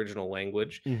the original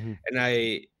language. Mhm.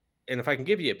 And if I can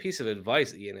give you a piece of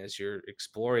advice, Ian, as you're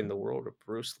exploring the world of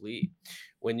Bruce Lee,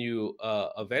 when you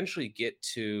eventually get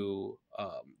to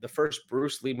the first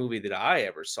Bruce Lee movie that I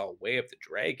ever saw, Way of the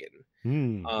Dragon,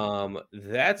 Mm.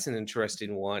 that's an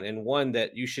interesting one, and one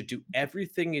that you should do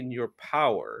everything in your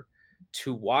power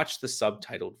to watch the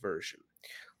subtitled version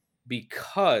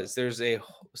because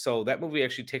so that movie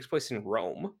actually takes place in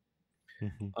Rome,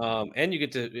 Mhm. and you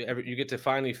get to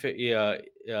finally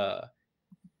uh,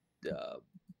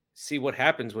 see what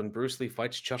happens when Bruce Lee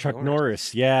fights Chuck Chuck Norris.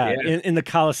 Norris, yeah, Yeah. in the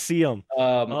Coliseum.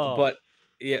 Oh, But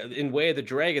yeah, in Way of the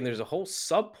Dragon, there's a whole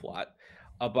subplot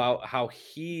about how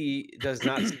he does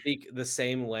not speak the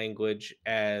same language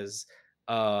as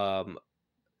um,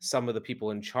 some of the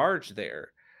people in charge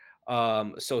there.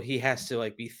 So he has to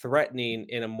like be threatening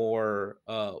in a more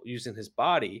using his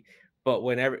body. But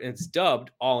whenever it's dubbed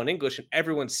all in English and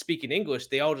everyone's speaking English,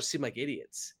 they all just seem like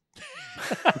idiots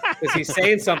because he's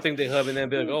saying something to him and then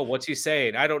be like, "Oh, what's he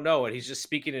saying? I don't know." And he's just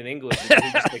speaking in English, and then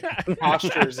he just like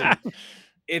postures, and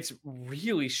it's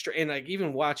really strange. And like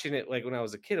even watching it, like when I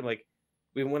was a kid, I'm like,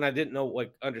 when I didn't know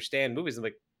like understand movies, I'm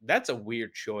like, that's a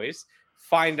weird choice.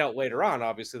 Find out later on,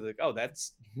 obviously, like, oh,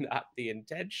 that's not the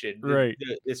intention. Right.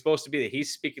 It's supposed to be that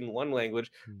he's speaking one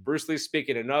language, Hmm. Bruce Lee's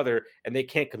speaking another, and they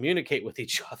can't communicate with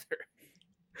each other.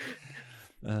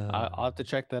 I'll have to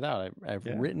check that out. I've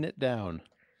Yeah. written it down.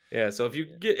 Yeah, so if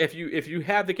you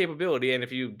have the capability, and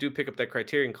if you do pick up that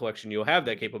Criterion collection, you'll have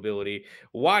that capability.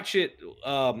 Watch it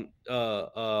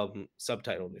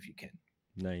subtitled if you can.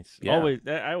 Nice. Yeah. Always,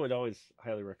 I would always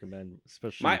highly recommend,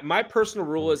 especially. My personal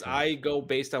rule is Okay. I go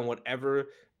based on whatever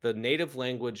the native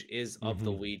language is of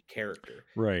the Mhm. lead character.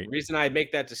 Right. The reason I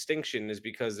make that distinction is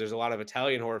because there's a lot of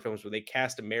Italian horror films where they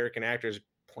cast American actors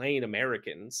playing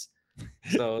Americans.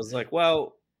 So it's like,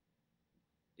 well,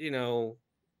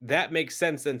 that makes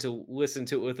sense then to listen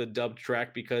to it with a dubbed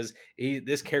track because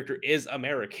this character is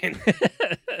American.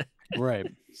 Right.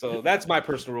 So that's my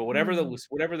personal rule. Whatever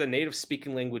the native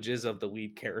speaking language is of the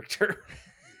lead character.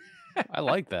 I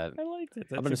like that. I like that.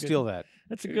 I'm going to steal that.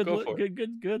 That's a Yeah, good, go for it.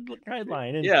 good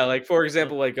guideline. And Yeah, like for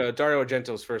example, like Dario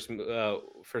Argento's first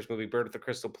movie, Bird with the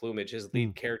Crystal Plumage. His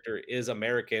lead Mm. character is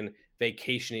American,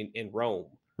 vacationing in Rome,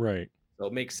 right. so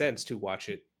it makes sense to watch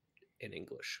it in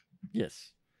English.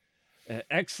 Yes.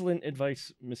 Excellent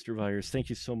advice, Mr. Vyers. Thank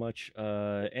you so much.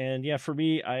 And yeah, for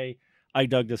me, I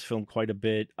dug this film quite a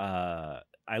bit.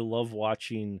 I love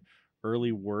watching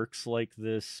early works like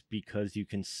this because you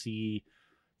can see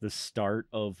the start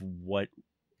of what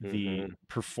the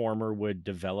performer would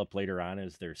develop later on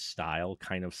as their style,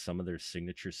 kind of some of their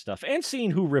signature stuff, and seeing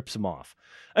who rips them off.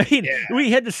 I mean, we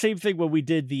had the same thing when we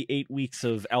did the 8 weeks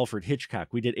of Alfred Hitchcock.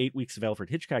 We did 8 weeks of Alfred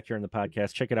Hitchcock here on the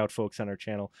podcast. Check it out, folks, on our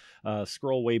channel.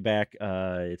 Scroll way back.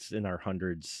 It's in our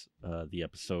hundreds, the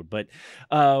episode. But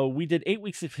we did 8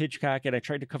 weeks of Hitchcock, and I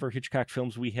tried to cover Hitchcock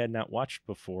films we had not watched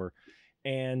before.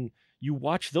 And you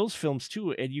watch those films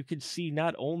too, and you can see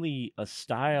not only a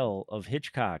style of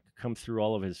Hitchcock come through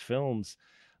all of his films,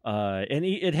 and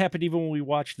it happened even when we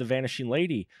watched The Vanishing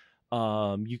Lady.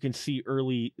 You can see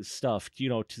early stuff,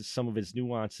 to some of his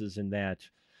nuances in that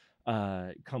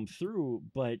come through,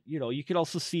 but you could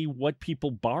also see what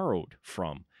people borrowed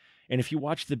from. And if you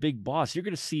watch The Big Boss, you're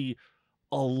going to see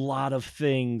a lot of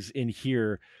things in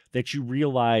here that you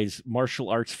realize martial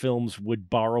arts films would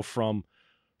borrow from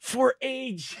for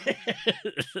ages.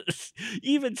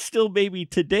 Even still maybe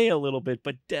today a little bit,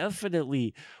 but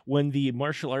definitely when the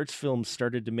martial arts films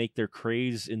started to make their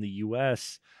craze in the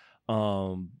US,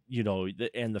 and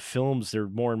the films, they're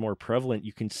more and more prevalent.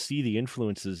 You can see the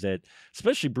influences that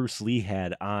especially Bruce Lee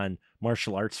had on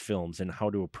martial arts films and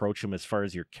how to approach them as far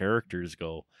as your characters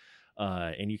go.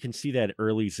 And you can see that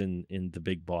early's in The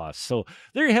Big Boss. So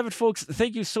there you have it, folks.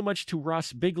 Thank you so much to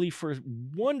Ross Bigley for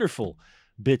wonderful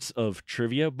bits of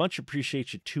trivia. Much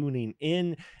appreciate you tuning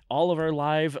in. All of our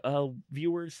live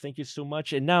viewers, thank you so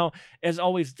much. And now, as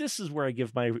always, this is where I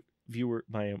give my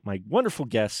wonderful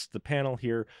guests, the panel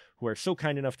here, who are so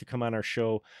kind enough to come on our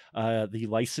show, the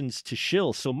license to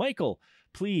shill. So, Michael,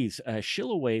 please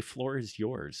shill away. Floor is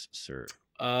yours, sir.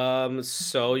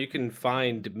 So you can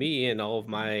find me and all of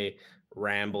my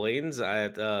ramblings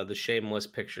at the Shameless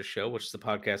Picture Show, which is the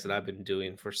podcast that I've been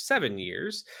doing for 7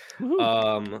 years.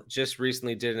 Woo-hoo. Just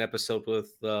recently did an episode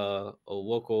with a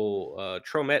local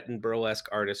Tromette and burlesque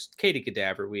artist, Katie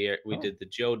Cadaver. We did the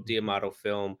Joe D'Amato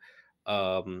film,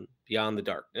 Beyond the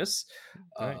Darkness.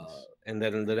 Nice. And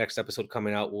then the next episode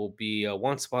coming out will be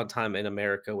Once Upon a Time in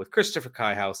America with Christopher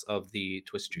Kaihaus of the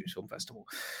Twist Juice Film Festival.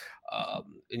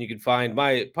 And you can find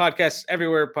my podcasts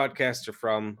everywhere podcasts are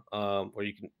from, or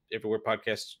you can everywhere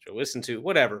podcasts to listen to,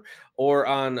 whatever, or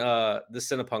on the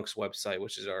Cinepunks website,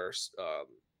 which is our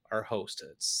host.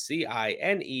 It's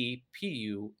CINEPUNX.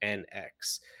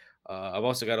 I've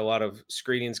also got a lot of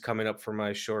screenings coming up for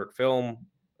my short film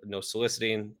no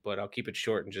soliciting, but I'll keep it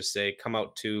short and just say come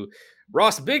out to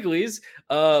Ross Bigley's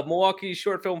Milwaukee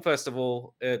Short Film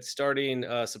Festival. It's starting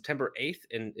September 8th,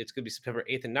 and it's going to be September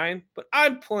 8th and 9th, but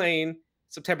I'm playing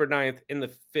September 9th in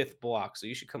the 5th block, so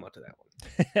you should come out to that one.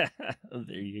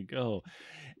 There you go.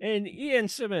 And Ian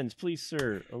Simmons, please,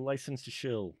 sir, a license to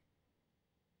shill.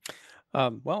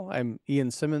 Well, I'm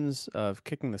Ian Simmons of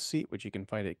Kicking the Seat, which you can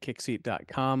find at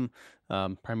kickseat.com.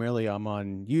 Primarily, I'm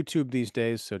on YouTube these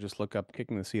days, so just look up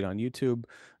Kicking the Seat on YouTube.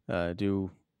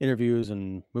 Do interviews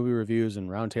and movie reviews and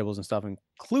roundtables and stuff,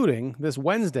 including this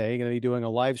Wednesday, going to be doing a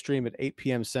live stream at 8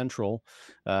 p.m. Central,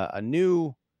 a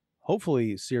new,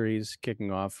 hopefully, series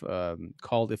kicking off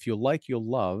called If You Like, You'll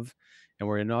Love. And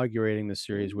we're inaugurating the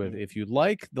series with If You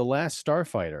Like The Last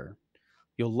Starfighter,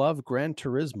 you'll love Gran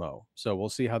Turismo. So we'll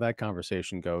see how that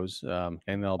conversation goes.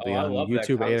 And they'll be on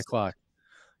YouTube at 8 o'clock.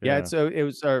 Yeah, it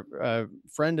was our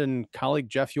friend and colleague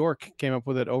Jeff York came up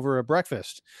with it over a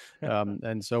breakfast.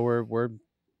 And so we're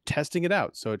testing it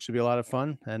out. So it should be a lot of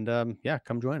fun. And yeah,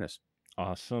 come join us.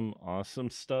 Awesome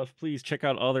stuff. Please check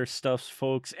out other stuff,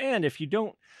 folks. And if you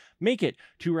don't make it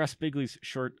to Ross Bigley's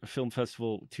Short Film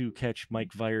Festival to catch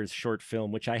Mike Vyer's short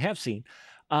film, which I have seen,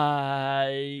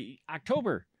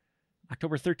 October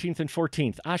 13th and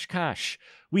 14th, Oshkosh.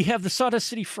 We have the Sawdust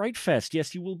City Fright Fest.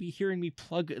 Yes, you will be hearing me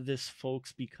plug this,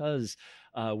 folks, because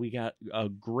we got a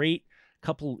great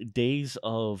couple days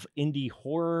of indie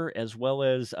horror, as well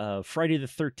as Friday the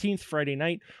 13th, Friday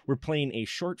night. We're playing a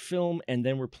short film, and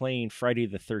then we're playing Friday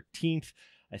the 13th.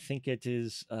 I think it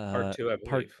is Part 2, I believe.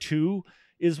 Part 2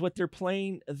 is what they're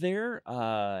playing there.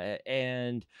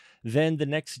 And then the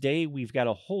next day, we've got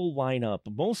a whole lineup,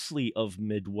 mostly of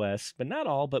Midwest, but not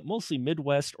all, but mostly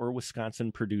Midwest or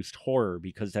Wisconsin-produced horror,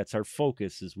 because that's our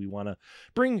focus, is we want to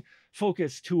bring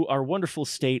focus to our wonderful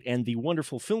state and the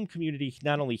wonderful film community,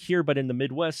 not only here, but in the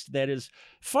Midwest. That is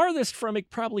farthest from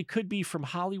it, probably could be from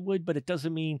Hollywood, but it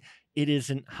doesn't mean it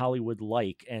isn't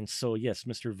Hollywood-like. And so, yes,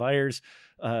 Mr. Vyer's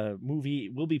movie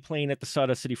will be playing at the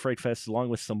Sawdust City Fright Fest, along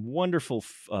with some wonderful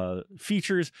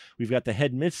features. We've got The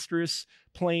Headmistress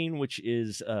playing, which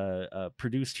is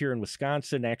produced here in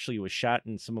Wisconsin. Actually, it was shot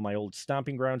in some of my old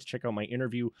stomping grounds. Check out my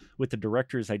interview with the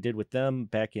directors I did with them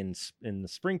back in the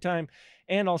springtime.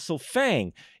 And also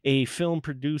Fang, a film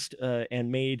produced and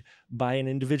made by an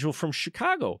individual from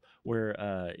Chicago,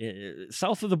 where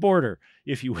south of the border,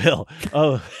 if you will.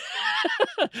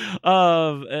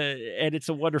 And it's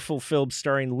a wonderful film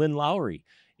starring Lynn Lowry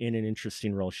in an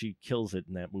interesting role. She kills it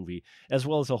in that movie, as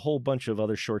well as a whole bunch of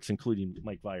other shorts, including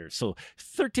Mike Vyers. So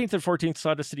 13th and 14th,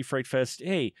 Sawdust City Fright Fest.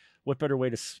 Hey, what better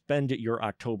way to spend your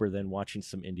October than watching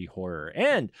some indie horror?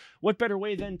 And what better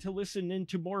way than to listen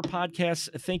into more podcasts?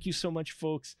 Thank you so much,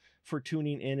 folks, for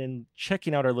tuning in and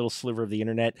checking out our little sliver of the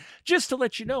internet. Just to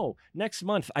let you know, next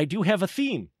month I do have a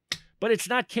theme, but it's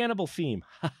not cannibal theme.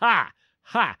 Ha!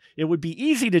 It would be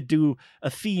easy to do a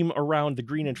theme around the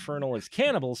Green Infernal as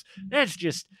cannibals.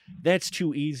 That's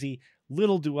too easy.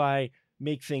 Little do I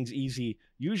make things easy,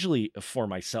 usually for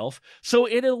myself. So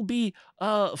it'll be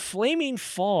Flaming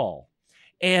Fall.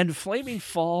 And Flaming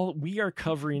Fall, we are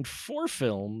covering four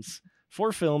films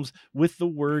with the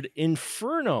word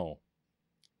Inferno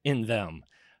in them.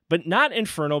 But not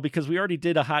Inferno, because we already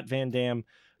did a Hot Van Damme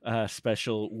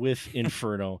special with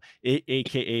Inferno,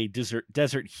 aka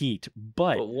Desert Heat.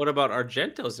 But what about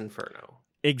Argento's Inferno?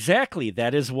 Exactly.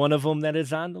 That is one of them that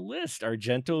is on the list.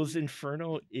 Argento's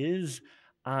Inferno is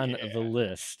on the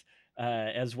list,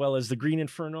 as well as the Green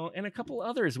Inferno and a couple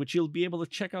others, which you'll be able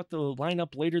to check out the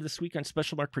lineup later this week on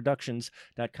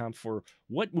specialmarkproductions.com for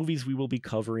what movies we will be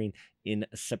covering in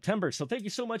September. So thank you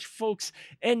so much, folks.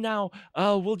 And now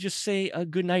we'll just say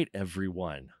good night,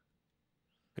 everyone.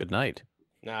 Good night.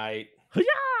 Night. There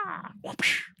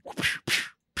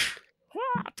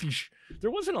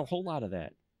wasn't a whole lot of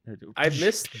that. I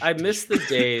miss the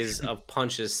days of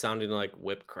punches sounding like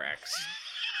whip cracks.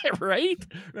 right.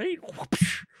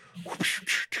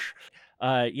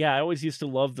 Yeah, I always used to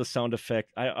love the sound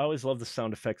effect. I always loved the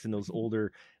sound effects in those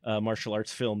older martial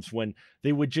arts films when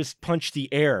they would just punch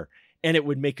the air and it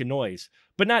would make a noise,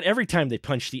 but not every time they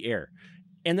punch the air.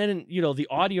 And then, the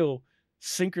audio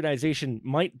synchronization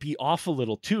might be off a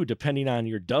little too, depending on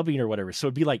your dubbing or whatever. So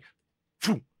it'd be like,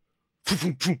 and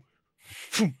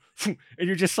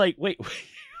you're just like, wait,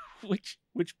 which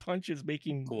punch is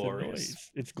making glorious the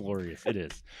noise? It's glorious. It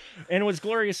is. And what's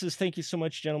glorious is, thank you so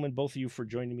much, gentlemen, both of you, for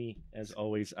joining me as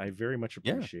always. I very much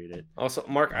appreciate it. Also,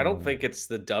 Mark, I don't think it's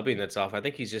the dubbing that's off. I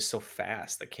think he's just so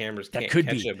fast the cameras can't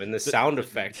catch him, and the sound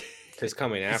effect is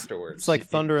coming afterwards. It's like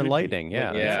thunder and lightning.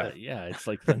 Yeah. It's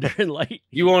like thunder and lightning.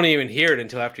 You won't even hear it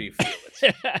until after you feel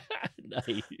it. Nice.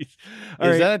 Is All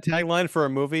right. that a tagline for a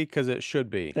movie? Because it should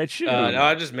be. That should be. No,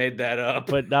 I just made that up.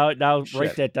 But now write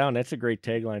Shit. that down. That's a great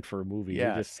tagline for a movie.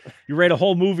 Yes. You write a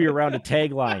whole movie around a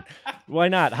tagline. Why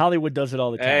not? Hollywood does it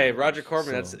all the time. Hey, Roger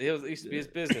Corman, So- it used to be his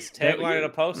business. Tagline and a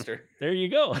poster. There you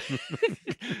go.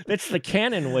 That's the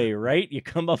canon way, right? You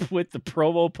come up with the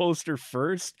promo poster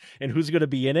first and who's going to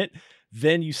be in it.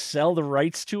 Then you sell the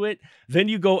rights to it. Then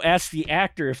you go ask the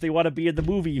actor if they want to be in the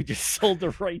movie. You just sold the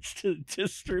rights to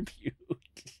distribute.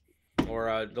 Or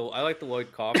I like the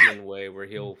Lloyd Kaufman way, where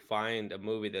he'll find a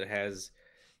movie that has,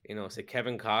 say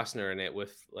Kevin Costner in it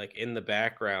with like in the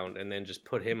background, and then just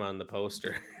put him on the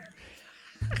poster.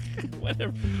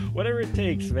 Whatever it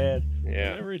takes, man. Yeah.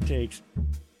 Whatever it takes.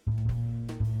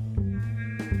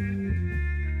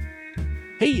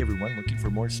 Hey everyone, looking for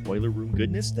more Spoiler Room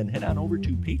goodness? Then head on over to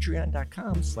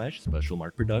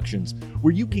patreon.com/specialmarkproductions,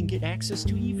 where you can get access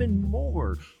to even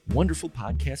more wonderful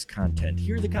podcast content.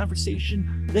 Hear the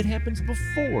conversation that happens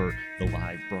before the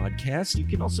live broadcast. You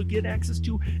can also get access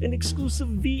to an exclusive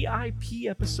VIP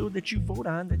episode that you vote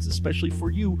on that's especially for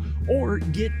you, or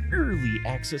get early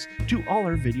access to all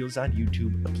our videos on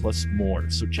YouTube, plus more.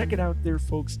 So check it out there,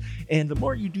 folks. And the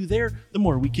more you do there, the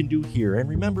more we can do here. And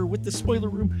remember, with the Spoiler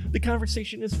Room, the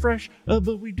conversation is fresh,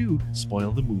 but we do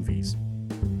spoil the movies.